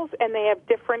social skills and they have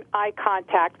different eye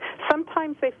contact.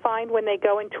 Sometimes they find when they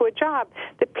go into a job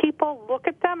that people look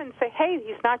at them and say, hey,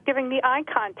 he's not giving me eye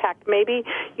contact. Maybe,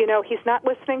 he's not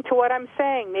listening to what I'm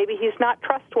saying. Maybe he's not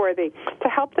trustworthy. To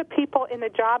help the people in the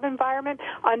job environment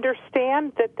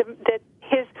understand that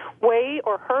his way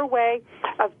or her way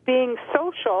of being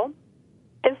social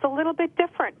is a little bit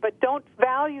different, but don't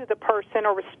value the person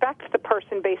or respect the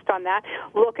person based on that.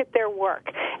 Look at their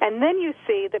work. And then you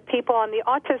see that people on the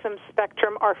autism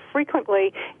spectrum are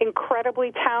frequently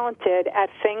incredibly talented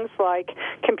at things like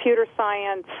computer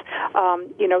science,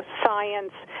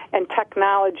 science and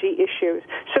technology issues.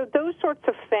 So those sorts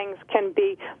of things can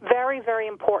be very, very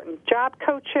important. Job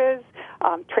coaches,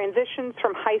 transitions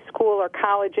from high school or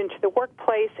college into the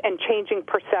workplace, and changing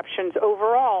perceptions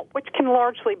overall, which can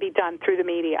largely be done through the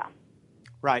media.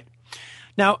 Right.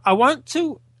 Now, I want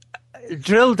to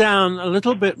drill down a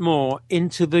little bit more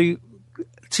into the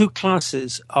two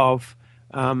classes of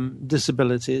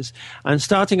disabilities, and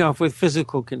starting off with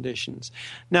physical conditions.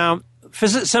 Now,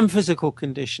 some physical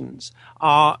conditions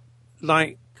are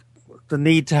like the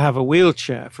need to have a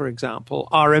wheelchair, for example,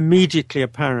 are immediately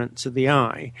apparent to the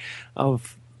eye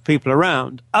of people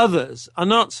around. Others are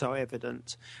not so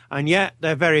evident, and yet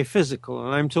they're very physical.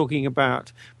 And I'm talking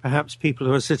about perhaps people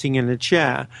who are sitting in a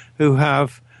chair who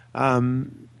have,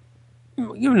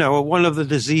 one of the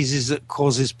diseases that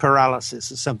causes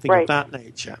paralysis or something of that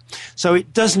nature. So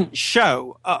it doesn't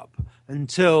show up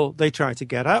until they try to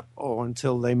get up or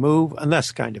until they move and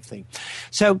that kind of thing.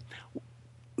 So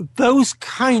those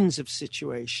kinds of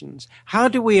situations, how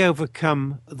do we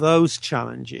overcome those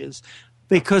challenges?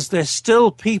 Because they're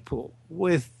still people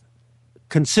with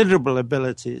considerable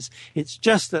abilities. It's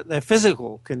just that their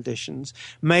physical conditions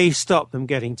may stop them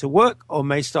getting to work or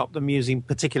may stop them using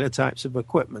particular types of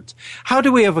equipment. How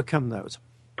do we overcome those?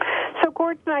 So,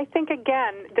 Gordon, I think,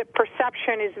 again, that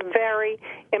perception is very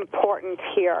important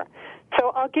here. So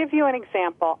I'll give you an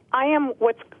example. I am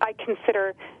what I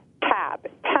consider TAB,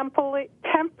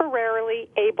 temporarily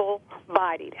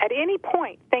able-bodied. At any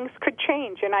point, things could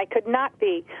change, and I could not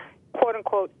be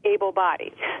quote-unquote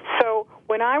able-bodied. So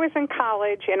when I was in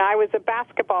college, and I was a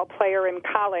basketball player in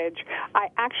college, I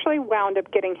actually wound up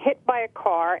getting hit by a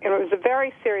car, and it was a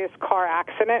very serious car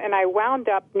accident, and I wound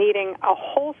up needing a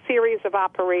whole series of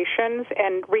operations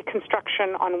and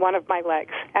reconstruction on one of my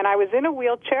legs. And I was in a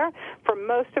wheelchair for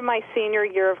most of my senior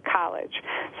year of college.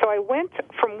 So I went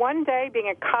from one day being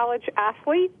a college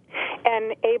athlete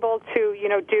and able to,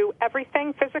 do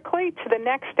everything physically, to the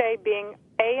next day being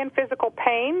A, in physical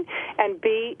pain, and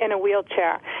B, in a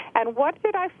wheelchair. And what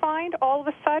did I find all of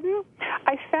a sudden?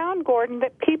 I found, Gordon,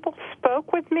 that people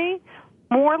spoke with me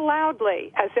more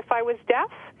loudly, as if I was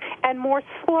deaf, and more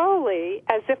slowly,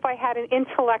 as if I had an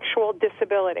intellectual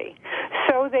disability.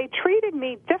 So they treated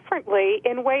me differently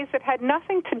in ways that had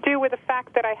nothing to do with the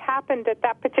fact that I happened at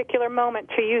that particular moment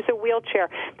to use a wheelchair.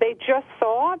 They just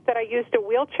saw that I used a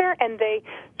wheelchair, and they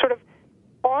sort of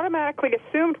automatically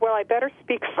assumed, well, I better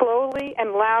speak slowly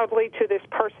and loudly to this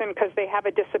person because they have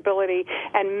a disability,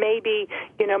 and maybe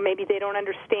they don't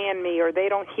understand me or they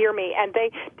don't hear me, and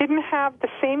they didn't have the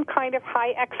same kind of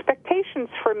high expectations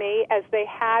for me as they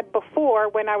had before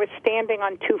when I was standing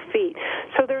on 2 feet.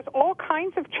 So there's all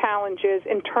kinds of challenges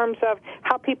in terms of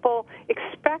how people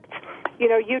expect you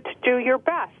to do your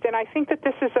best. And I think that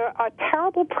this is a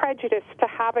terrible prejudice to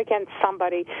have against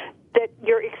somebody, that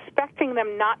you're expecting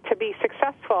them not to be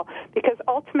successful, because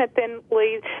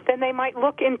ultimately then they might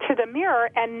look into the mirror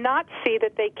and not see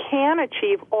that they can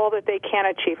achieve all that they can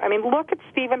achieve. I mean, look at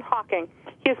Stephen Hawking.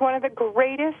 He is one of the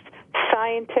greatest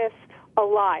scientists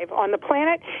alive on the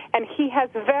planet, and he has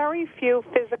very few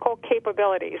physical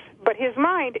capabilities, but his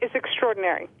mind is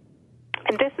extraordinary.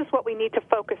 And this is what we need to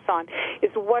focus on, is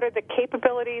what are the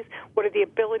capabilities, what are the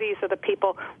abilities of the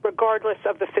people, regardless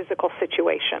of the physical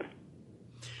situation.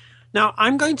 Now,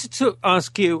 I'm going to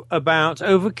ask you about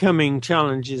overcoming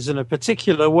challenges in a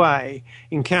particular way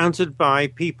encountered by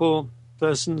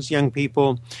persons, young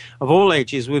people of all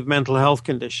ages with mental health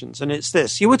conditions. And it's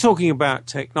this. You were talking about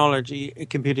technology,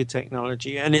 computer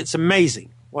technology, and it's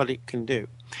amazing what it can do.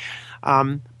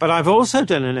 But I've also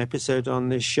done an episode on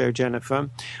this show, Jennifer,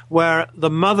 where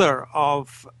the mother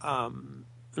of an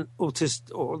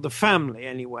autist, or the family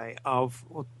anyway, of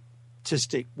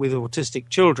autistic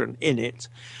children in it,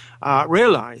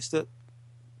 realized that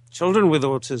children with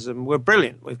autism were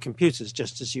brilliant with computers,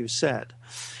 just as you said.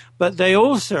 But they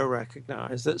also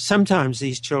recognize that sometimes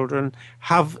these children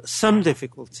have some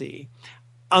difficulty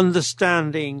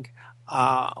understanding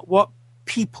what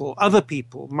other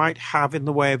people might have in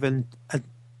the way of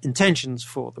intentions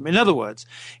for them. In other words,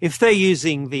 if they're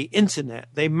using the internet,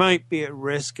 they might be at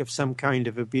risk of some kind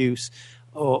of abuse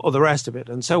or the rest of it.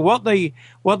 And so what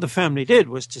the family did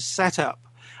was to set up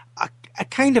a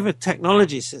kind of a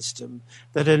technology system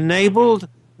that enabled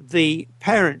the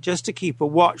parent just to keep a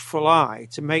watchful eye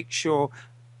to make sure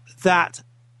that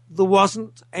there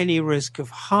wasn't any risk of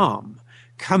harm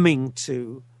coming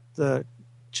to the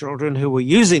children who were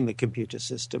using the computer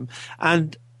system.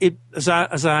 And it, as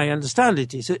I understand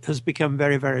it, it has become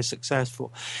very, very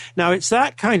successful. Now, it's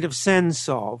that kind of sense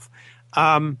of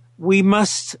we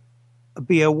must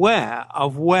be aware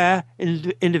of where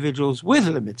individuals with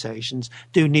limitations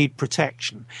do need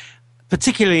protection,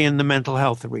 particularly in the mental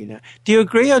health arena. Do you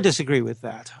agree or disagree with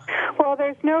that? Well,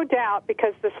 there's no doubt,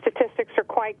 because the statistics are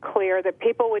quite clear, that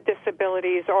people with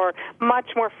disabilities are much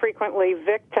more frequently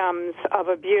victims of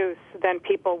abuse than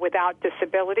people without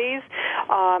disabilities.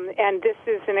 And this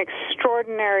is an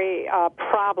extraordinary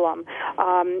problem.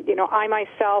 I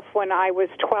myself, when I was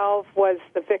 12, was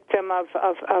the victim of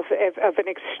an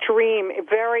extreme,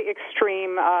 very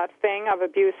extreme thing of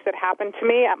abuse that happened to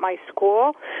me at my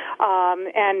school.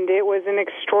 And it was an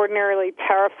extraordinarily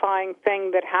terrifying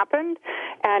thing that happened.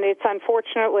 And it's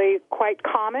unfortunately quite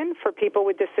common for people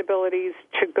with disabilities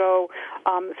to go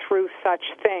through such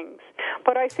things.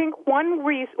 But I think one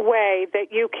way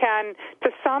that you can, to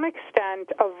some extent,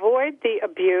 avoid the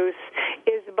abuse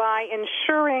is by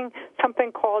ensuring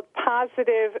something called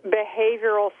positive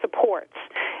behavioral supports.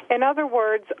 In other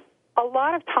words, a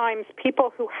lot of times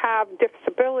people who have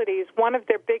disabilities, one of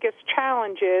their biggest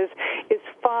challenges is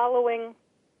following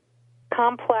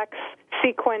complex,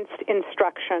 sequenced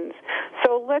instructions.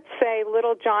 So let's say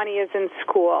little Johnny is in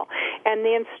school, and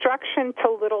the instruction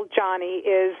to little Johnny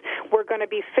is, we're going to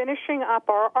be finishing up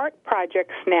our art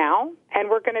projects now, and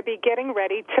we're going to be getting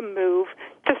ready to move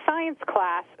to science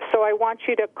class. So I want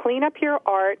you to clean up your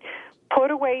art,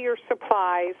 put away your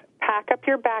supplies, pack up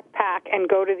your backpack, and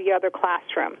go to the other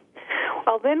classroom.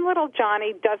 Well, then little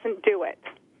Johnny doesn't do it.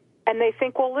 And they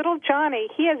think, well, little Johnny,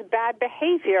 he has bad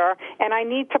behavior, and I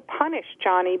need to punish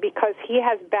Johnny because he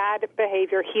has bad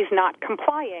behavior. He's not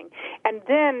complying. And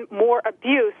then more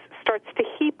abuse starts to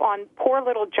heap on poor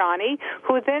little Johnny,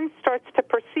 who then starts to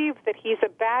perceive that he's a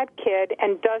bad kid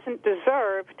and doesn't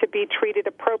deserve to be treated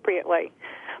appropriately.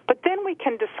 But then we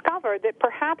can discover that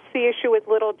perhaps the issue with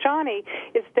little Johnny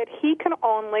is that he can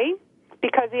only,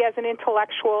 because he has an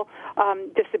intellectual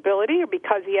disability or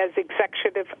because he has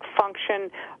executive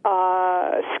function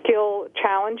skill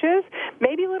challenges,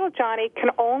 maybe little Johnny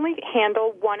can only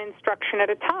handle one instruction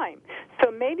at a time. So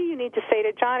maybe you need to say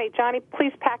to Johnny, Johnny,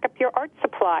 please pack up your art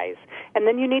supplies. And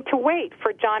then you need to wait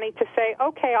for Johnny to say,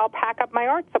 okay, I'll pack up my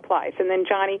art supplies. And then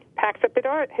Johnny packs up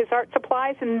his art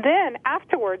supplies. And then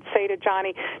afterwards say to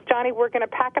Johnny, Johnny, we're going to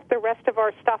pack up the rest of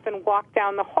our stuff and walk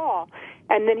down the hall.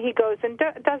 And then he goes and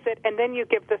does it, and then you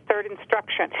give the third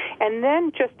instruction. And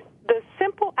then just the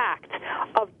simple act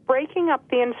of breaking up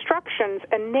the instructions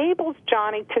enables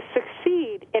Johnny to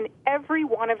succeed in every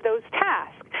one of those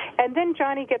tasks. And then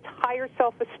Johnny gets higher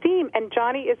self-esteem, and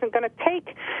Johnny isn't going to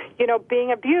take,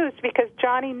 being abused, because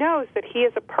Johnny knows that he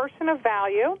is a person of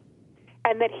value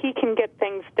and that he can get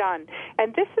things done.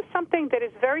 And this is something that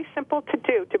is very simple to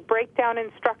do, to break down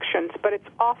instructions, but it's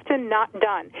often not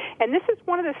done. And this is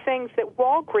one of the things that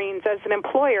Walgreens, as an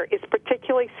employer, is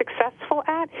particularly successful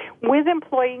at with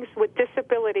employees with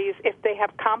disabilities. If they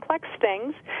have complex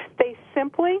things, they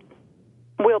simply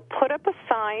will put up a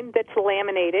sign that's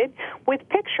laminated with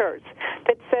pictures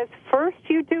that says, first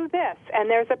you do this, and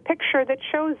there's a picture that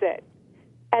shows it.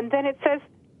 And then it says,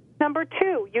 number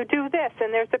 2, you do this,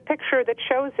 and there's a picture that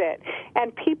shows it.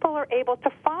 And people are able to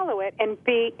follow it and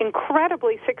be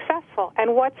incredibly successful.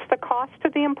 And what's the cost to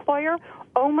the employer?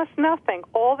 Almost nothing.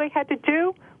 All they had to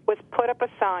do was put up a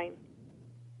sign.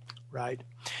 Right.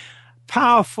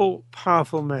 Powerful,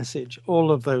 powerful message.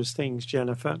 All of those things,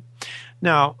 Jennifer.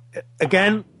 Now,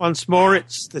 again, once more,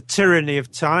 it's the tyranny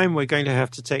of time. We're going to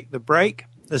have to take the break.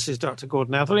 This is Dr.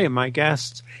 Gordon Atherley, and my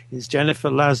guest is Jennifer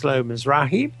Laszlo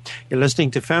Mizrahi. You're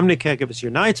listening to Family Caregivers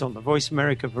Unite on the Voice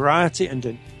America Variety and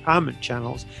Empowerment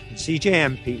channels and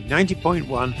CJMP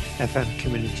 90.1 FM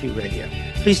Community Radio.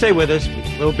 Please stay with us.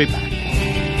 We will be back.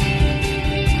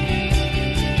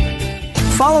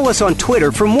 Follow us on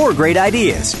Twitter for more great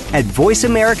ideas at Voice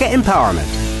America Empowerment.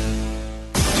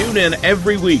 Tune in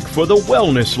every week for the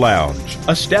Wellness Lounge,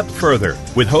 A Step Further,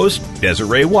 with host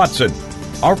Desiree Watson.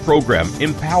 Our program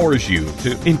empowers you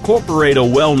to incorporate a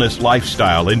wellness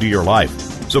lifestyle into your life,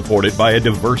 supported by a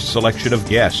diverse selection of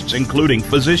guests, including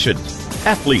physicians,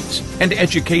 athletes, and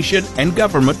education and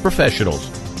government professionals,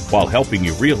 while helping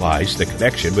you realize the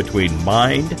connection between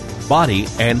mind, body,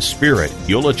 and spirit.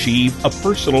 You'll achieve a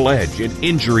personal edge in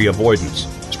injury avoidance,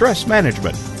 stress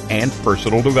management, and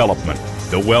personal development.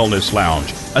 The Wellness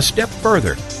Lounge, A Step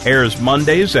Further, airs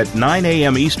Mondays at 9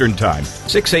 a.m. Eastern Time,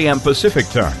 6 a.m. Pacific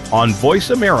Time on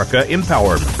Voice America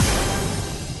Empowerment.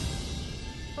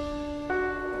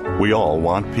 We all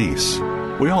want peace.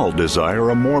 We all desire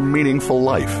a more meaningful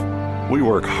life. We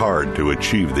work hard to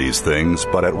achieve these things,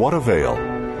 but at what avail?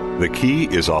 The key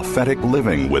is authentic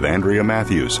living with Andrea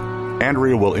Matthews.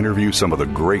 Andrea will interview some of the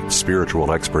great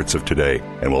spiritual experts of today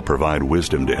and will provide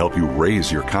wisdom to help you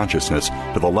raise your consciousness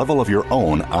to the level of your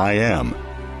own I am.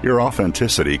 Your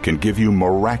authenticity can give you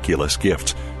miraculous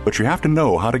gifts, but you have to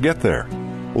know how to get there.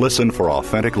 Listen for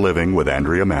Authentic Living with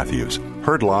Andrea Matthews.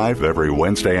 Heard live every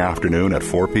Wednesday afternoon at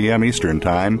 4 p.m. Eastern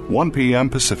Time, 1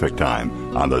 p.m. Pacific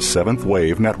Time on the Seventh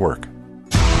Wave Network.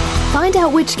 Find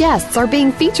out which guests are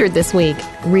being featured this week.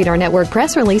 Read our network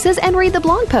press releases and read the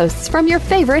blog posts from your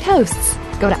favorite hosts.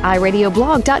 Go to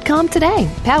iradioblog.com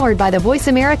today, powered by the Voice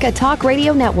America Talk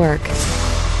Radio Network.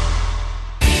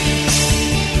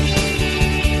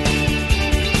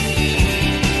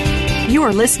 You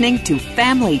are listening to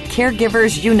Family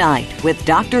Caregivers Unite with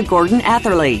Dr. Gordon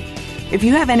Atherley. If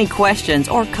you have any questions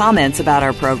or comments about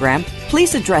our program,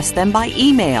 please address them by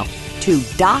email to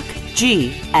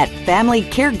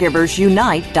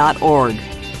docg@familycaregiversunite.org.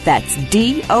 That's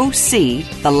DOC,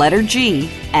 the letter G,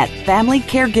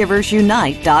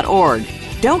 @familycaregiversunite.org.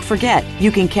 Don't forget,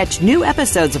 you can catch new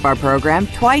episodes of our program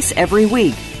twice every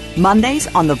week. Mondays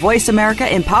on the Voice America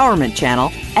Empowerment Channel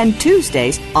and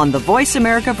Tuesdays on the Voice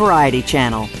America Variety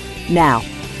Channel. Now,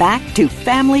 back to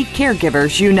Family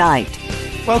Caregivers Unite.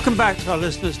 Welcome back to our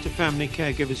listeners to Family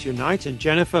Caregivers Unite and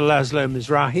Jennifer Laszlo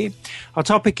Mizrahi. Our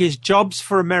topic is Jobs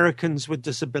for Americans with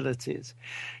Disabilities.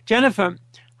 Jennifer,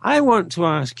 I want to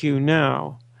ask you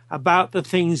now about the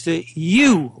things that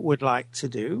you would like to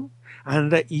do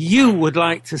and that you would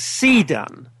like to see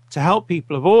done to help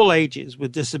people of all ages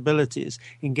with disabilities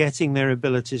in getting their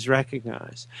abilities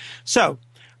recognized. So,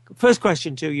 first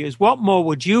question to you is, what more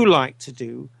would you like to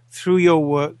do through your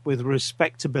work with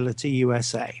RespectAbility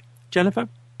USA? Jennifer?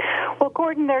 Well,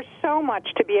 Gordon, there's so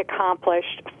much to be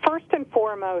accomplished. First and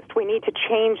foremost, we need to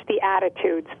change the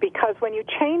attitudes, because when you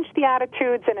change the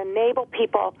attitudes and enable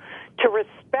people to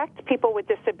respect people with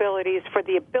disabilities for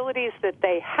the abilities that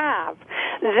they have,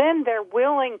 then they're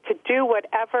willing to do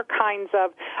whatever kinds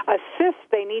of assist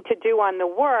they need to do on the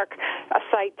work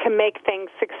site to make things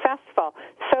successful.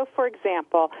 So, for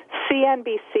example,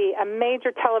 CNBC, a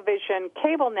major television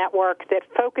cable network that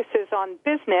focuses on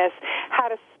business,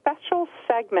 had a special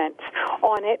segment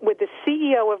on it with the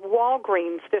CEO of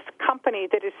Walgreens, this company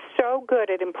that is so good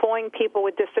at employing people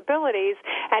with disabilities,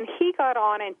 and he got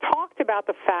on and talked about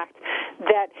the fact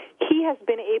that he has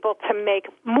been able to make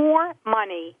more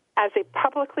money as a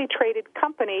publicly traded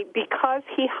company because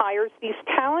he hires these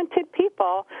talented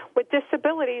people with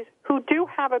disabilities who do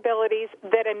have abilities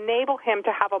that enable him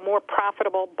to have a more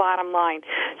profitable bottom line.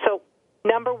 So,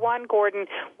 number one, Gordon,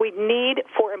 we need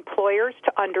for employers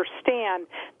to understand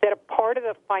that a part of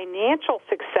the financial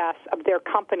success of their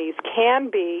companies can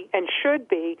be and should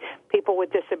be people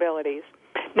with disabilities.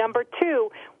 Number two,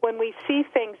 when we see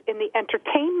things in the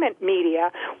entertainment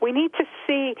media, we need to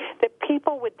see that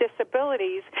people with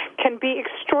disabilities can be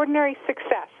extraordinary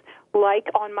success, like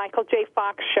on Michael J.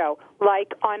 Fox show,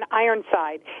 like on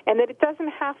Ironside, and that it doesn't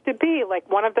have to be like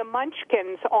one of the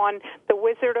Munchkins on The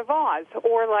Wizard of Oz,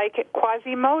 or like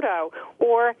Quasimodo,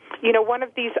 or, you know, one of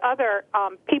these other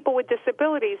people with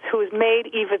disabilities who's made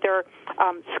either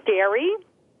scary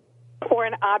or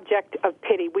an object of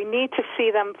pity. We need to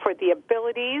see them for the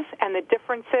abilities and the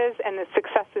differences and the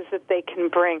successes that they can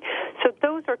bring. So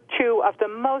those are two of the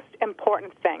most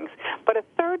important things. But a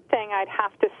third thing I'd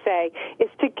have to say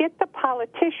is to get the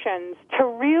politicians to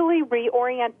really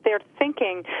reorient their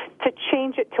thinking to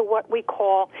change it to what we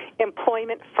call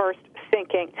employment-first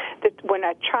thinking, that when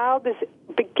a child is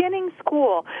beginning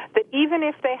school, that even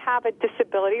if they have a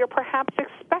disability, or perhaps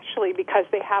especially because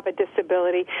they have a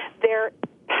disability, their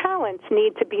talents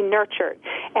need to be nurtured,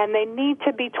 and they need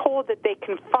to be told that they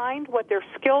can find what their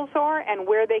skills are and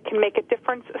where they can make a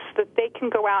difference so that they can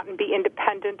go out and be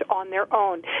independent on their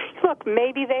own. Look,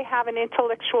 maybe they have an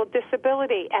intellectual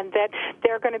disability and that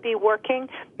they're going to be working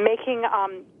making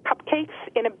cupcakes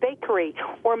in a bakery,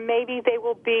 or maybe they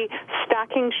will be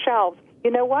stocking shelves. You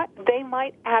know what? They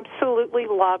might absolutely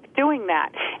love doing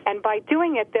that. And by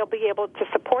doing it, they'll be able to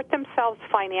support themselves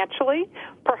financially,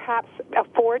 perhaps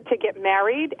afford to get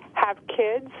married, have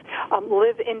kids,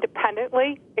 live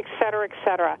independently, et cetera, et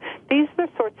cetera. These are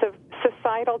the sorts of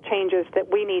societal changes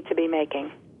that we need to be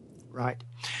making. Right.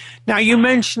 Now, you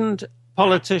mentioned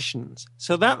politicians.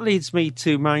 So that leads me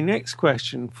to my next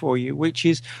question for you, which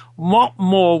is, what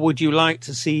more would you like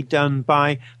to see done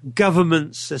by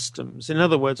government systems? In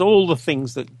other words, all the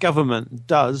things that government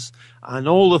does and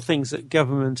all the things that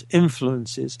government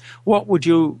influences, what would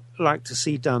you like to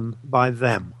see done by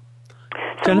them?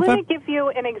 So Jennifer? let me give you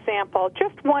an example,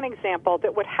 just one example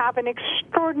that would have an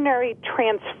extraordinary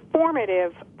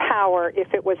transformative power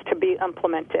if it was to be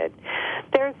implemented.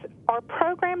 There's our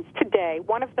programs today.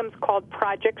 One of them is called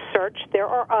Project Search. There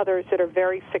are others that are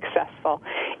very successful.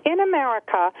 In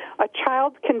America, a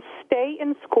child can stay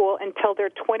in school until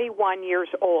they're 21 years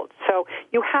old. So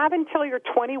you have until you're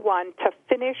 21 to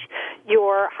finish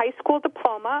your high school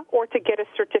diploma or to get a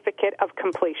certificate of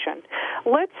completion.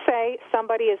 Let's say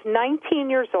somebody is 19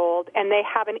 years old and they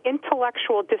have an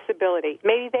intellectual disability.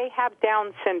 Maybe they have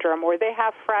Down syndrome, or they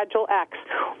have Fragile X,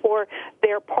 or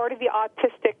they're part of the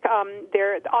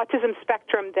autism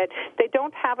spectrum, that they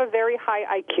don't have a very high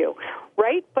IQ,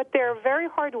 right? But they're very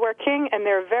hardworking and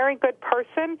they're a very good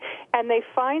person, and they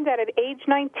find that at age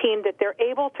 19 that they're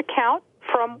able to count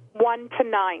from 1 to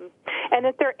 9, and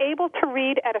that they're able to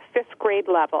read at a 5th grade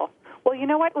level. Well, you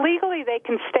know what? Legally, they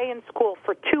can stay in school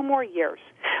for 2 more years.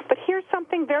 But here's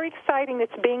something very exciting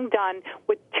that's being done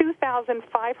with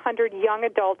 2,500 young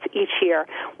adults each year.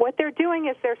 What they're doing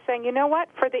is they're saying, you know what?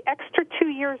 For the extra 2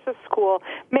 years of school,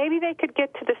 maybe they could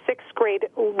get to the 6th grade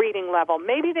reading level.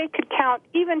 Maybe they could count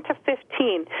even to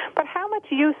 15. But how much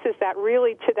use is that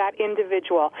really to that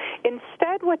individual?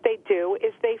 Instead, what they do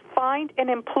is they find an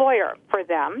employer for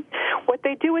them. What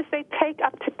they do is they take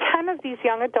up to 10 of these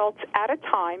young adults at a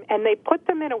time, and they put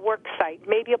them in a work site,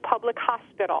 maybe a public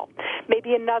hospital,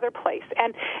 maybe another place,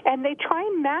 and they try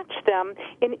and match them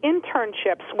in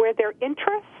internships where their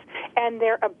interests and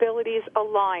their abilities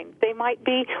align. They might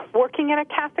be working in a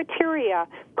cafeteria,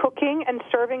 cooking and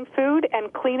serving food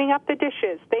and cleaning up the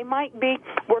dishes. They might be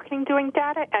working doing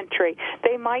data entry.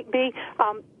 They might be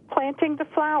planting the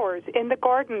flowers in the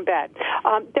garden bed.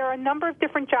 There are a number of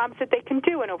different jobs that they can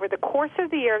do, and over the course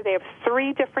of the year, they have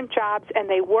 3 different jobs, and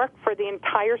they work for the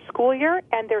entire school year,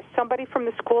 and there's somebody from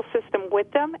the school system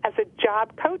with them as a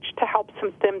job coach to help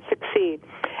them succeed.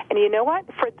 And you know what?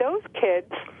 For those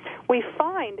kids, we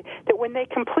find that when they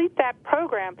complete that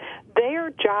program, they are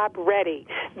job ready.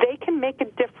 They can make a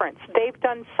difference. They've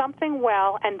done something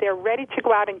well, and they're ready to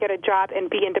go out and get a job and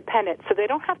be independent. So they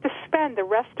don't have to spend the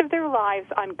rest of their lives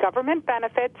on government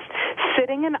benefits,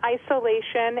 sitting in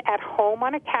isolation at home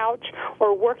on a couch,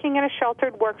 or working in a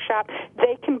sheltered workshop.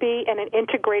 They can be in an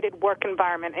integrated work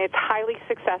environment, and it's highly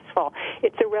successful.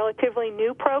 It's a relatively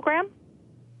new program,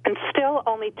 and still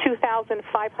only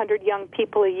 2,500 young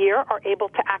people a year are able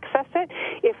to access it.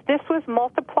 If this was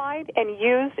multiplied and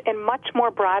used and much more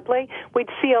broadly, we'd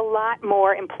see a lot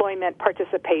more employment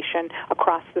participation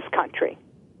across this country.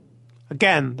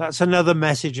 Again, that's another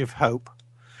message of hope.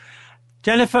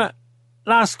 Jennifer,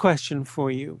 last question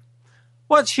for you.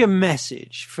 What's your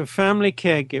message for family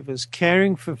caregivers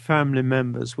caring for family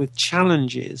members with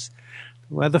challenges,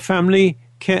 where the family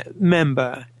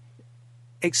member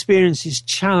experiences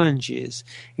challenges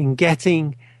in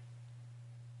getting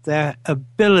their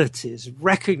abilities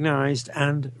recognized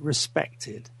and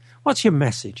respected? What's your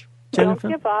message, Jennifer?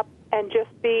 Don't give up and just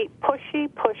be pushy,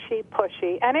 pushy,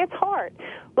 pushy. And it's hard.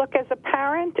 Look, as a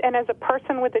parent and as a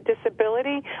person with a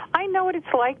disability, I know what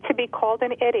it's like to be called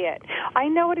an idiot. I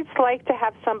know what it's like to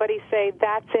have somebody say,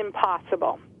 that's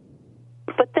impossible.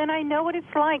 But then I know what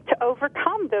it's like to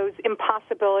overcome those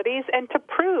impossibilities and to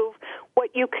prove what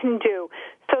you can do.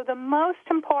 So the most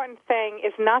important thing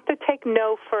is not to take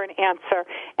no for an answer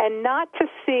and not to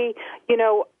see,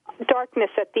 darkness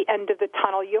at the end of the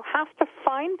tunnel. You have to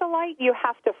find the light. You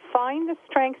have to find the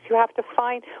strengths. You have to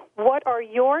find what are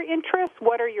your interests,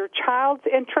 what are your child's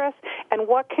interests, and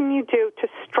what can you do to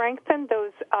strengthen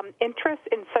those interests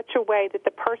in such a way that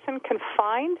the person can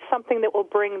find something that will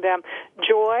bring them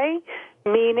joy,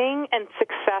 meaning, and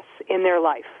success in their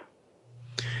life.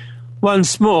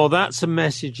 Once more, that's a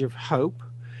message of hope.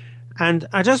 And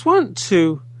I just want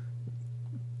to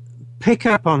pick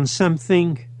up on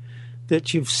something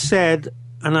that you've said,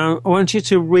 and I want you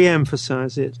to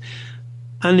re-emphasize it.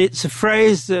 And it's a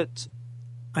phrase that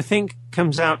I think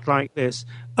comes out like this: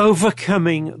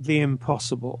 overcoming the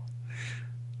impossible.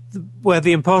 Where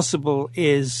the impossible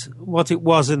is what it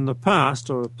was in the past,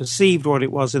 or perceived what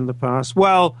it was in the past.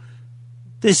 Well,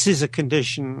 this is a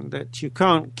condition that you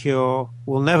can't cure,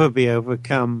 will never be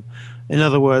overcome. In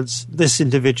other words, this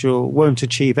individual won't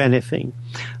achieve anything.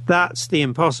 That's the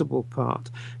impossible part.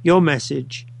 Your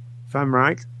message, if I'm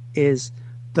right, is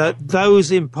that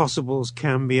those impossibles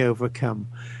can be overcome.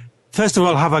 First of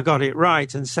all, have I got it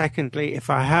right? And secondly, if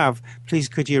I have, please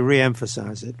could you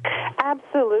re-emphasize it?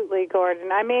 Absolutely,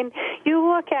 Gordon. I mean, you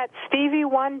look at Stevie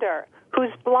Wonder,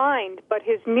 who's blind, but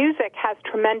his music has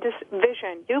tremendous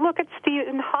vision. You look at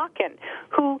Stephen Hawking,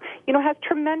 who, has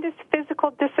tremendous physical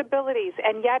disabilities,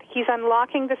 and yet he's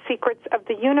unlocking the secrets of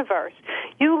the universe.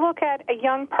 You look at a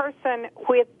young person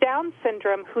with Down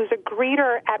syndrome who's a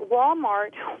greeter at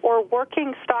Walmart or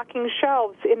working stocking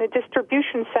shelves in a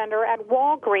distribution center at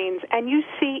Walgreens, and you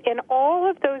see in all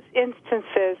of those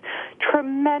instances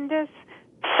tremendous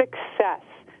success.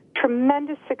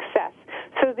 Tremendous success.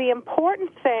 So the important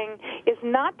thing is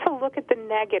not to look at the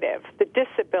negative, the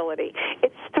disability.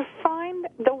 It's to find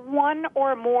the one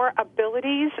or more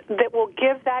abilities that will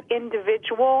give that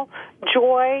individual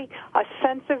joy, a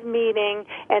sense of meaning,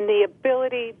 and the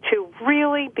ability to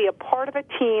really be a part of a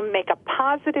team, make a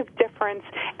positive difference,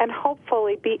 and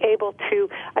hopefully be able to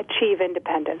achieve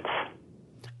independence.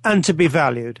 And to be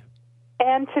valued.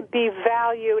 And to be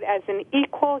valued as an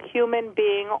equal human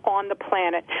being on the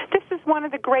planet. This is one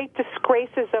of the great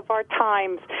disgraces of our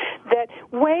times, that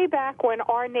way back when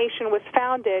our nation was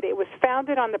founded, it was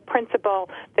founded on the principle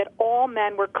that all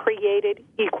men were created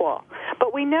equal.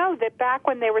 But we know that back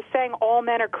when they were saying all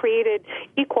men are created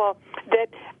equal, that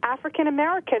African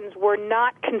Americans were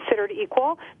not considered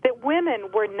equal, that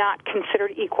women were not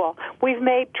considered equal. We've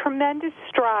made tremendous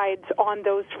strides on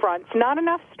those fronts. Not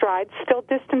enough strides, still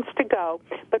distance to go.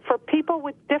 But for people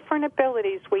with different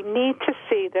abilities, we need to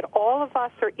see that all of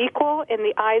us are equal in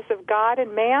the eyes of God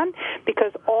and man,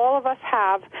 because all of us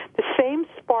have the same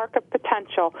spark of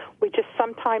potential. We just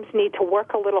sometimes need to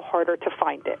work a little harder to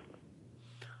find it.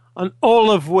 And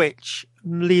all of which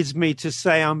leads me to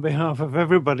say, on behalf of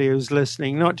everybody who's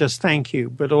listening, not just thank you,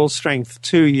 but all strength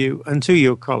to you and to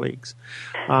your colleagues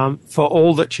for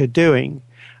all that you're doing,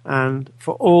 and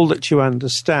for all that you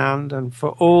understand, and for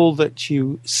all that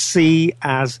you see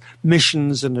as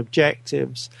missions and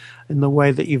objectives in the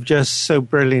way that you've just so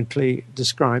brilliantly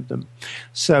described them.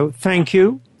 So thank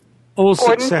you. All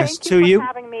Gordon, success thank to you. For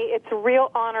having me. It's a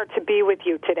real honor to be with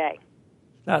you today.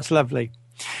 That's lovely.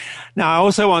 Now, I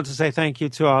also want to say thank you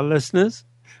to our listeners.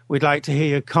 We'd like to hear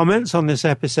your comments on this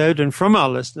episode, and from our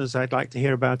listeners, I'd like to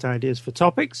hear about ideas for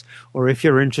topics, or if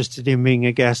you're interested in being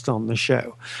a guest on the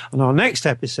show. On our next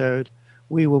episode,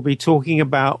 we will be talking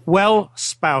about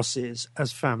spouses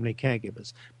as family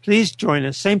caregivers. Please join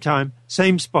us, same time,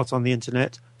 same spot on the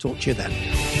internet. Talk to you then.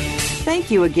 Thank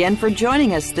you again for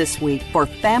joining us this week for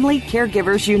Family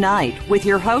Caregivers Unite with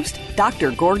your host,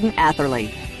 Dr. Gordon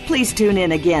Atherley. Please tune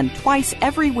in again twice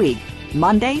every week,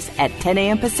 Mondays at 10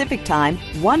 a.m. Pacific Time,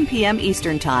 1 p.m.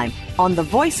 Eastern Time on the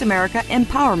Voice America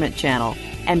Empowerment Channel,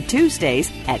 and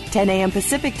Tuesdays at 10 a.m.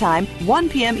 Pacific Time, 1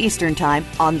 p.m. Eastern Time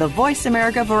on the Voice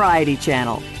America Variety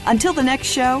Channel. Until the next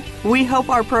show, we hope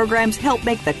our programs help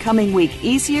make the coming week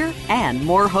easier and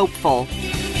more hopeful.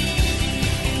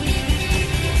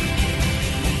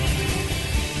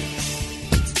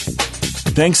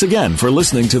 Thanks again for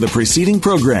listening to the preceding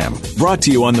program, brought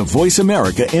to you on the Voice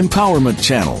America Empowerment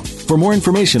Channel. For more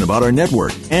information about our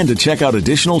network and to check out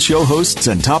additional show hosts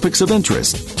and topics of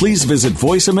interest, please visit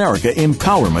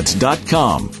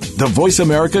voiceamericaempowerment.com. The Voice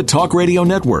America Talk Radio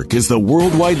Network is the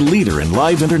worldwide leader in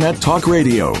live Internet talk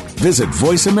radio. Visit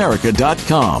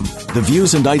voiceamerica.com. The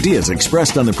views and ideas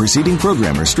expressed on the preceding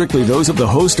program are strictly those of the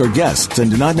host or guests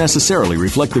and do not necessarily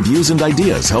reflect the views and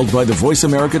ideas held by the Voice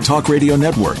America Talk Radio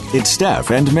Network, its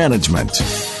staff, and management.